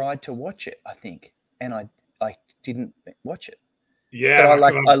I tried to watch it, I think, and I didn't watch it. Yeah,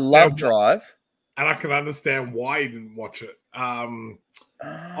 but I love Drive, and I can understand why you didn't watch it.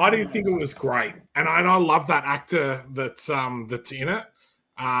 I didn't think it was great, and I love that actor that's in it.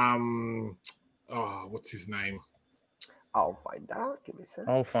 What's his name? I'll find out. Give me a second.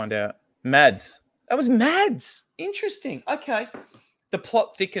 I'll find out. Mads. That was Mads. Interesting. Okay. The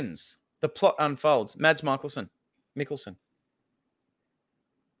plot thickens. The plot unfolds. Mads Mikkelsen.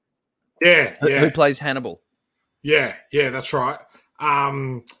 Yeah. Who plays Hannibal? Yeah, that's right.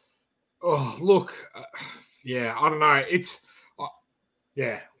 Look, I don't know. It's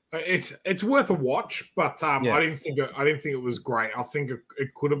worth a watch, but I didn't think it was great. I think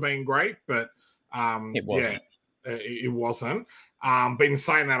it could have been great, but it wasn't. It wasn't. But in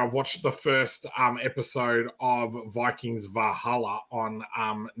saying that, I've watched the first episode of Vikings Valhalla on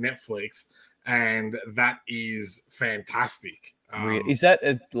Netflix, and that is fantastic. Is that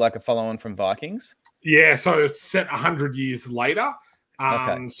like a follow-on from Vikings? Yeah, so it's set 100 years later.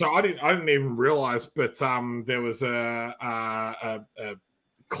 Okay. So I didn't even realize, but there was a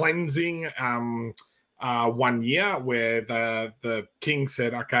cleansing 1 year where the king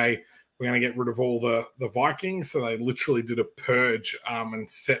said, okay, we're going to get rid of all the Vikings. So they literally did a purge and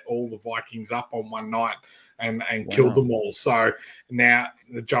set all the Vikings up on one night and killed them all. So now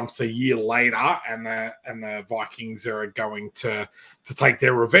it jumps a year later and the Vikings are going to take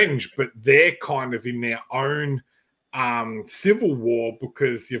their revenge, but they're kind of in their own civil war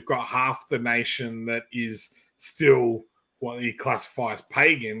because you've got half the nation that is still what he classifies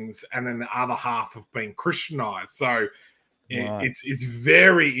pagans, and then the other half have been Christianized. So it's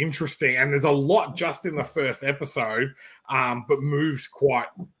very interesting, and there's a lot just in the first episode, but moves quite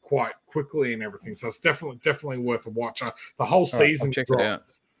quickly and everything. So it's definitely worth a watch. The whole season I'll check dropped. it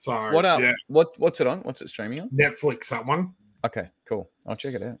out. So what's it on? What's it streaming on? Netflix, that one. Okay, cool. I'll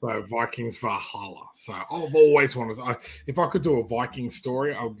check it out. So Vikings Valhalla. So I've always wanted. If I could do a Viking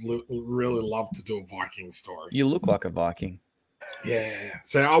story, I would really love to do a Viking story. You look like a Viking. Yeah.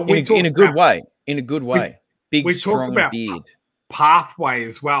 So in a good way. In a good way. Big, we strong talked about beard. Pathway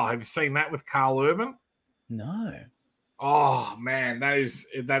as well. Have you seen that with Carl Urban? No. Oh man, that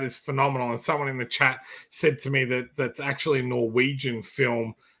is phenomenal. And someone in the chat said to me that that's actually a Norwegian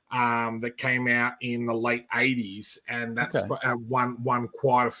film that came out in the late 80s, and that's won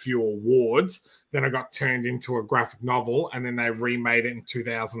quite a few awards. Then it got turned into a graphic novel, and then they remade it in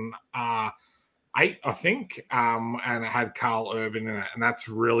 2008, I think, and it had Carl Urban in it, and that's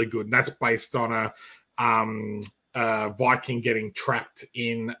really good. And that's based on a Viking getting trapped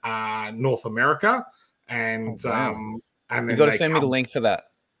in North America, and and then you got to send me the link for that.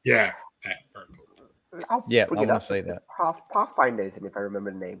 Yeah. I want to see that. Pathfinder, isn't it, if I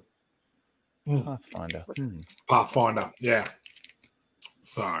remember the name? Pathfinder. Pathfinder, yeah.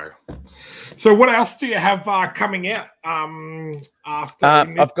 So what else do you have coming out? After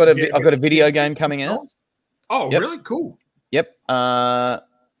I've got a video game coming out. Oh, really cool. Yep.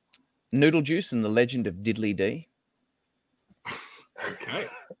 Noodle Juice and the Legend of Diddly D. Okay. Do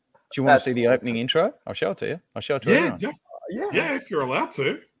you want to see the opening intro? I'll show it to you. I'll show it to everyone. Yeah, if you're allowed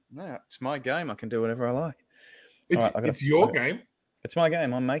to. No, it's my game. I can do whatever I like. It's your game. It's my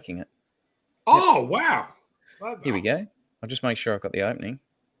game. I'm making it. Oh, wow. Here we go. I'll just make sure I've got the opening.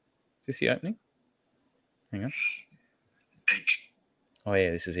 Is this the opening? Hang on. Oh,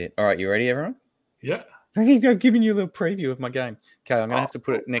 yeah, this is it. All right, you ready, everyone? Yeah. I'm giving you a little preview of my game. Okay, I'm going to have to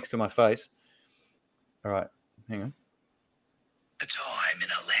put it next to my face. All right, hang on. A time in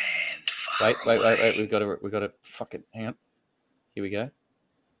a land far Wait. We've got to fuck it. Hang on. Here we go.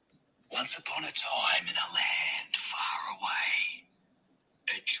 Once upon a time in a land far away,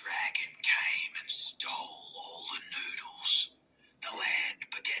 a dragon came and stole all the noodles. The land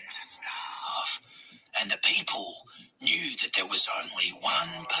began to starve, and the people knew that there was only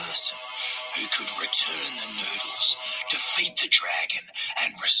one person who could return the noodles, defeat the dragon,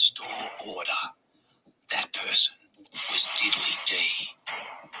 and restore order. That person was Diddly D.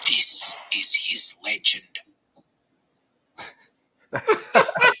 This is his legend.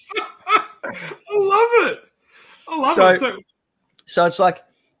 I love it. So it's like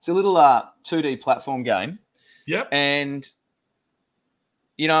it's a little 2D platform game. Yep. And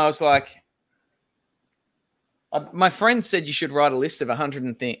I was like, my friend said you should write a list of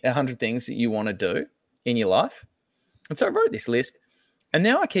 100 things that you want to do in your life. And so I wrote this list. And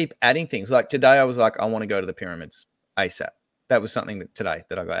now I keep adding things. Like today I was like, I want to go to the pyramids ASAP. That was something today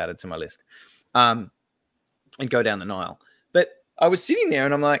that I got added to my list. And go down the Nile. But I was sitting there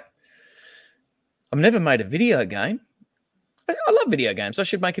and I'm like, I've never made a video game. I love video games. I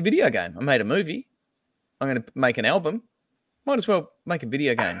should make a video game. I made a movie. I'm going to make an album. Might as well make a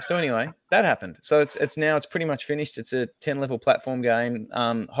video game. So anyway, that happened. So it's pretty much finished. It's a 10-level platform game.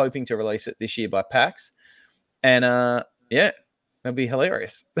 Hoping to release it this year by PAX. And it'll be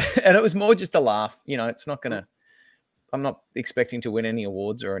hilarious. And it was more just a laugh. It's not going to, I'm not expecting to win any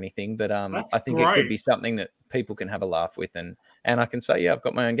awards or anything, but I think it could be something that people can have a laugh with. And I can say, yeah, I've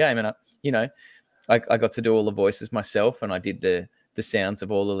got my own game. And I got to do all the voices myself, and I did the sounds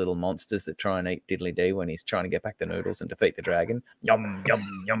of all the little monsters that try and eat Diddly D when he's trying to get back the noodles and defeat the dragon. Yum,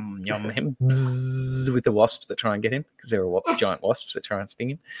 yum, yum, yum, him. Bzzz, with the wasps that try and get him, because there are giant wasps that try and sting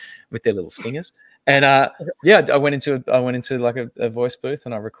him with their little stingers. And I went into like a voice booth,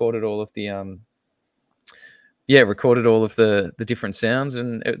 and I recorded all of the different sounds,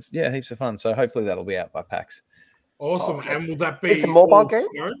 and it was heaps of fun. So hopefully that'll be out by PAX. Awesome. And will that be it's a mobile game?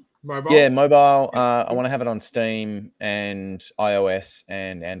 Mobile? Yeah, mobile. I want to have it on Steam and iOS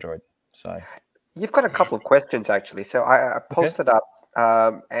and Android. So you've got a couple of questions actually. So I posted up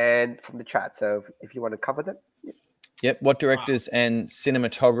and from the chat. So if you want to cover them. Yep. What directors and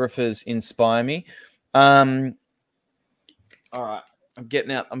cinematographers inspire me? All right. I'm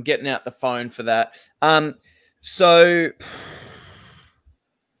getting out the phone for that. So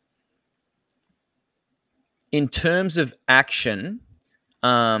in terms of action,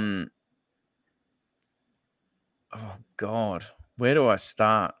 oh God, where do I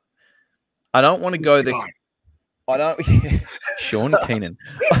start? I don't want to go the. I don't. Sean Keenan.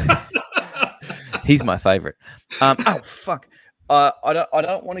 He's my favorite. Oh fuck. I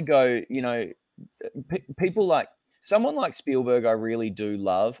don't want to go. People like someone like Spielberg. I really do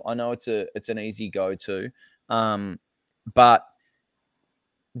love. I know it's an easy go to, but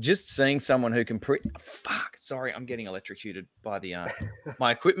just seeing someone who can sorry, I'm getting electrocuted by the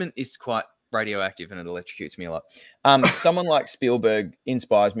my equipment is quite radioactive and it electrocutes me a lot. Someone like Spielberg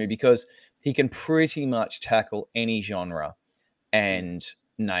inspires me because he can pretty much tackle any genre and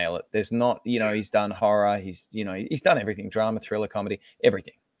nail it. There's not, he's done horror, he's done everything, drama, thriller, comedy,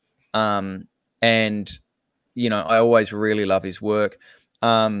 everything. And I always really love his work.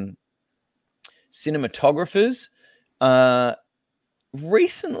 Cinematographers,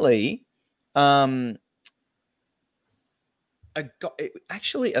 recently,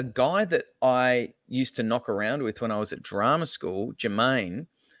 actually a guy that I used to knock around with when I was at drama school, Jermaine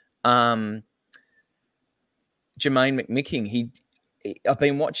McMicking. I've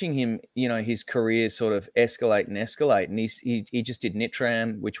been watching him, you know, his career sort of escalate, and he just did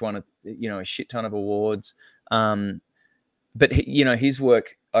Nitram, which won a shit ton of awards. But you know, his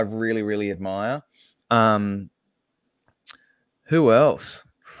work I really, really admire. Who else?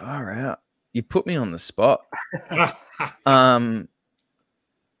 Far out. You put me on the spot. At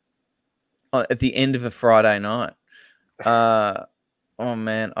the end of a Friday night. Oh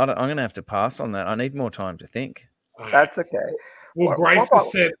man, I'm gonna have to pass on that. I need more time to think. That's okay. Well, Grace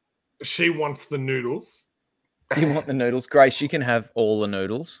has said she wants the noodles. You want the noodles, Grace? You can have all the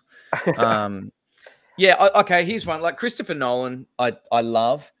noodles. Yeah. Okay. Here's one. Like Christopher Nolan, I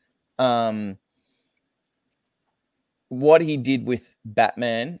love. What he did with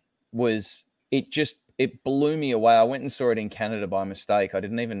Batman was it blew me away. I went and saw it in Canada by mistake. I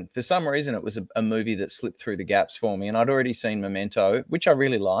didn't even, for some reason, it was a movie that slipped through the gaps for me. And I'd already seen Memento, which I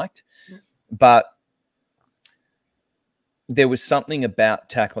really liked. But there was something about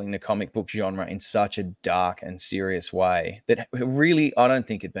tackling the comic book genre in such a dark and serious way that really, I don't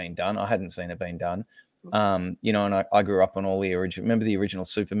think had been done. I hadn't seen it being done. You know, and I grew up on all the remember the original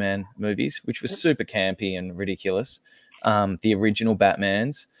Superman movies, which was super campy and ridiculous. The original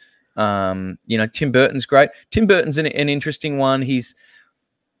Batmans. You know, Tim Burton's great. Tim Burton's an interesting one.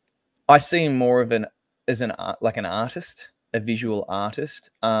 I see him more of an artist, a visual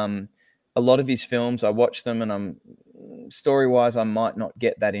artist. A lot of his films, I watch them and story-wise, I might not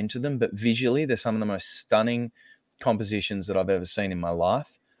get that into them, but visually, they're some of the most stunning compositions that I've ever seen in my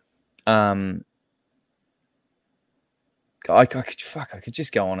life. I could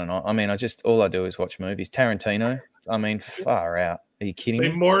just go on and on. I mean, all I do is watch movies. Tarantino, I mean, far out. Are you kidding me?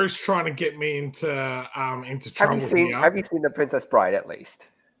 Maura's trying to get me into trouble here. Have you seen The Princess Bride at least?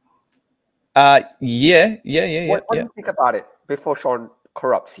 Yeah. What do you think about it before Shaun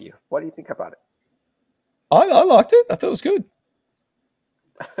corrupts you? What do you think about it? I liked it. I thought it was good.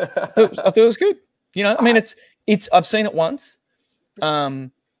 I thought it was good. You know, I mean, I've seen it once.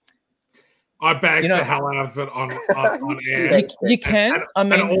 I bagged the hell out of it on air. You can.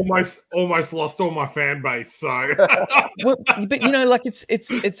 And almost lost all my fan base. So, well, but you know, like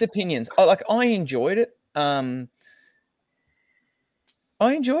it's opinions. I enjoyed it. I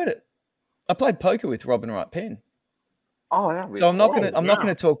enjoyed it. I played poker with Robin Wright Penn. Oh, yeah. So I'm not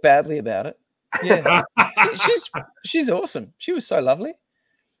gonna talk badly about it. Yeah, she's awesome. She was so lovely.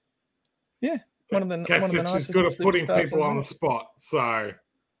 Yeah, one of the nicest. She's good at putting people on the spot. So.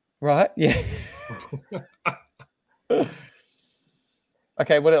 Right, yeah.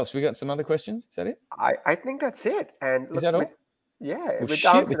 Okay, what else? We got some other questions? Is that it? I think that's it. And is that all? Yeah. Well,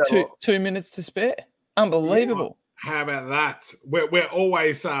 with 2 minutes to spare. Unbelievable. Yeah, how about that? We're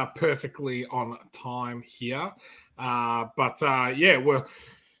always perfectly on time here. Yeah, we're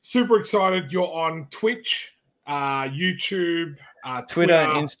super excited. You're on Twitch, YouTube, Twitter,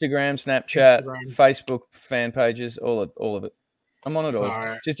 Instagram, Snapchat, Facebook fan pages, all of it. I'm on it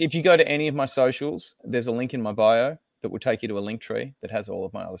all. Just if you go to any of my socials, there's a link in my bio that will take you to a link tree that has all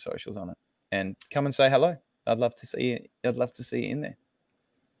of my other socials on it. And come and say hello. I'd love to see you. I'd love to see you in there.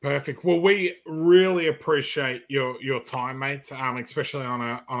 Perfect. Well, we really appreciate your time, mate. Especially on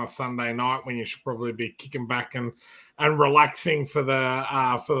a Sunday night when you should probably be kicking back and relaxing for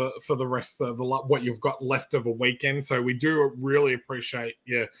the rest of what you've got left of a weekend. So we do really appreciate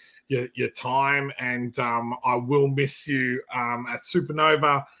your time, and I will miss you at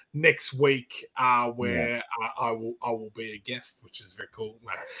Supernova next week, where I will be a guest, which is very cool.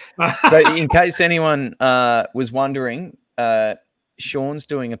 So, in case anyone was wondering, Shaun's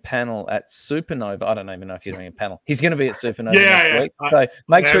doing a panel at Supernova. I don't even know if you're doing a panel. He's going to be at Supernova next week. So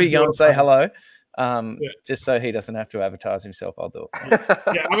make sure you go and say hello. Just so he doesn't have to advertise himself, I'll do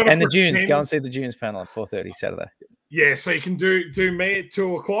it. And the Dunes, go and see the Dunes panel at 4:30 Saturday. Yeah, so you can do me at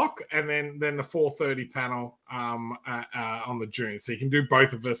 2:00, and then the 4:30 panel on the Dunes. So you can do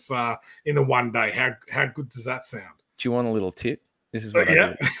both of us in the one day. How good does that sound? Do you want a little tip? This is what I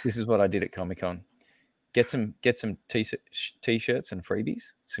did. This is what I did at Comic-Con. Get some t-shirts and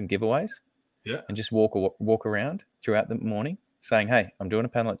freebies, some giveaways. Yeah, and just walk around throughout the morning, saying, "Hey, I'm doing a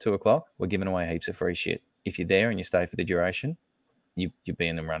panel at 2:00. We're giving away heaps of free shit. If you're there and you stay for the duration, you'll be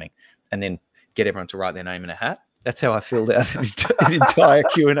in the running." And then get everyone to write their name in a hat. That's how I filled out an entire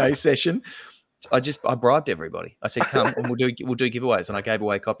Q&A session. I bribed everybody. I said, "Come and we'll do giveaways," and I gave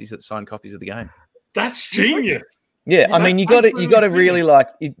away signed copies of the game. That's genius. Yeah, I mean, you got to really really like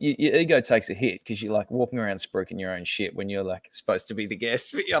your ego takes a hit because you're like walking around spruiking your own shit when you're like supposed to be the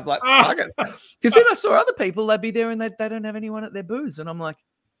guest. I'm like, fuck it, because then I saw other people, they'd be there and they don't have anyone at their booths, and I'm like,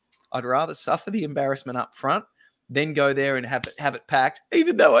 I'd rather suffer the embarrassment up front than go there and have it packed,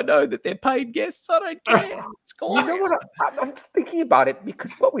 even though I know that they're paid guests. I don't care. It's glorious. You know what? I'm thinking about it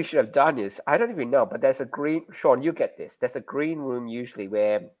because what we should have done is, I don't even know, but there's a green, Shaun, you get this. There's a green room usually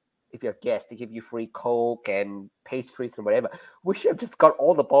where if you're a guest, they give you free Coke and pastries and whatever. We should have just got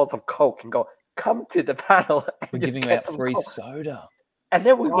all the bottles of Coke and go, come to the panel. We're giving out free soda. And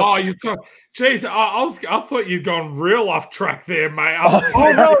then we you talk. Jeez, I thought you'd gone real off track there, mate.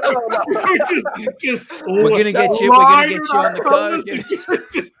 no. We're gonna get you on the Coke.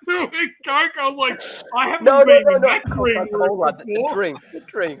 Just doing Coke. I was like, I haven't been in that green room before. The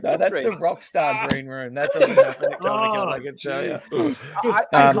drink. No, that's the rock star green room. That doesn't happen at Comic-Con, I can tell you.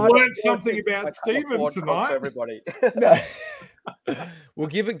 Just learned something about Stephen tonight. Everybody. We'll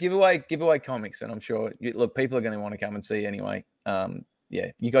give away comics, and I'm sure look, people are going to want to come and see anyway. Yeah,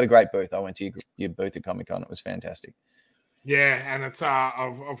 you got a great booth. I went to your booth at Comic-Con. It was fantastic. Yeah, and it's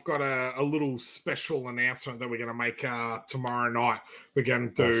I've got a little special announcement that we're going to make tomorrow night. We're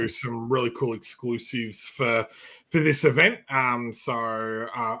going to do some really cool exclusives for this event. So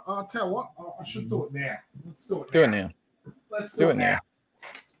I'll tell you what, I should do it now. Let's do it now. Let's do it now.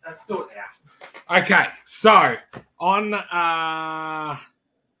 Let's do it now. Okay, so on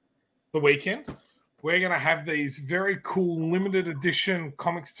the weekend, we're going to have these very cool limited edition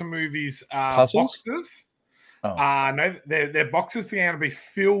Comics to Movies boxes. No, they're boxes. They're going to be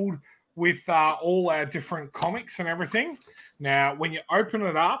filled with all our different comics and everything. Now, when you open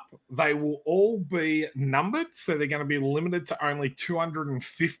it up, they will all be numbered. So they're going to be limited to only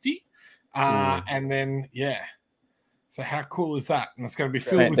 250. And then, yeah. So how cool is that? And it's going to be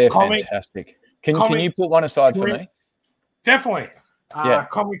filled with comics. Fantastic. Can you put one aside for me? Definitely.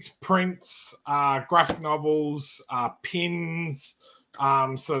 Comics, prints, graphic novels, pins.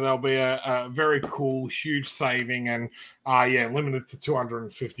 So there'll be a very cool, huge saving, and limited to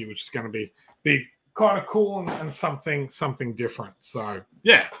 250, which is going to be kind of cool and something different. So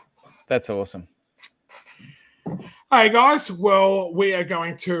yeah, that's awesome. Hey guys, well, we are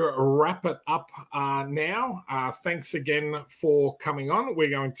going to wrap it up now. Thanks again for coming on. We're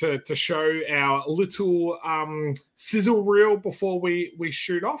going to show our little sizzle reel before we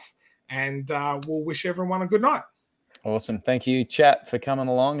shoot off, and we'll wish everyone a good night. Awesome. Thank you, chat, for coming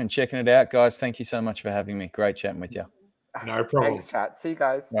along and checking it out. Guys, thank you so much for having me. Great chatting with you. No problem. Thanks, chat. See you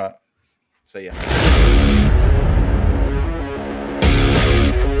guys. All right. See ya.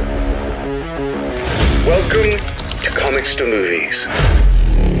 Welcome to Comics to Movies.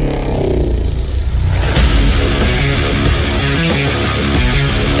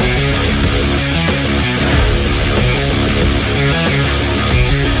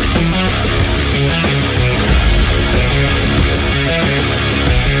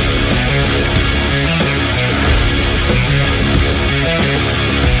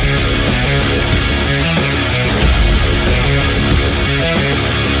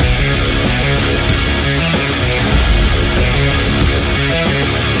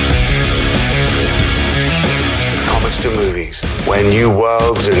 To movies, where new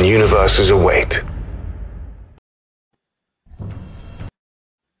worlds and universes await.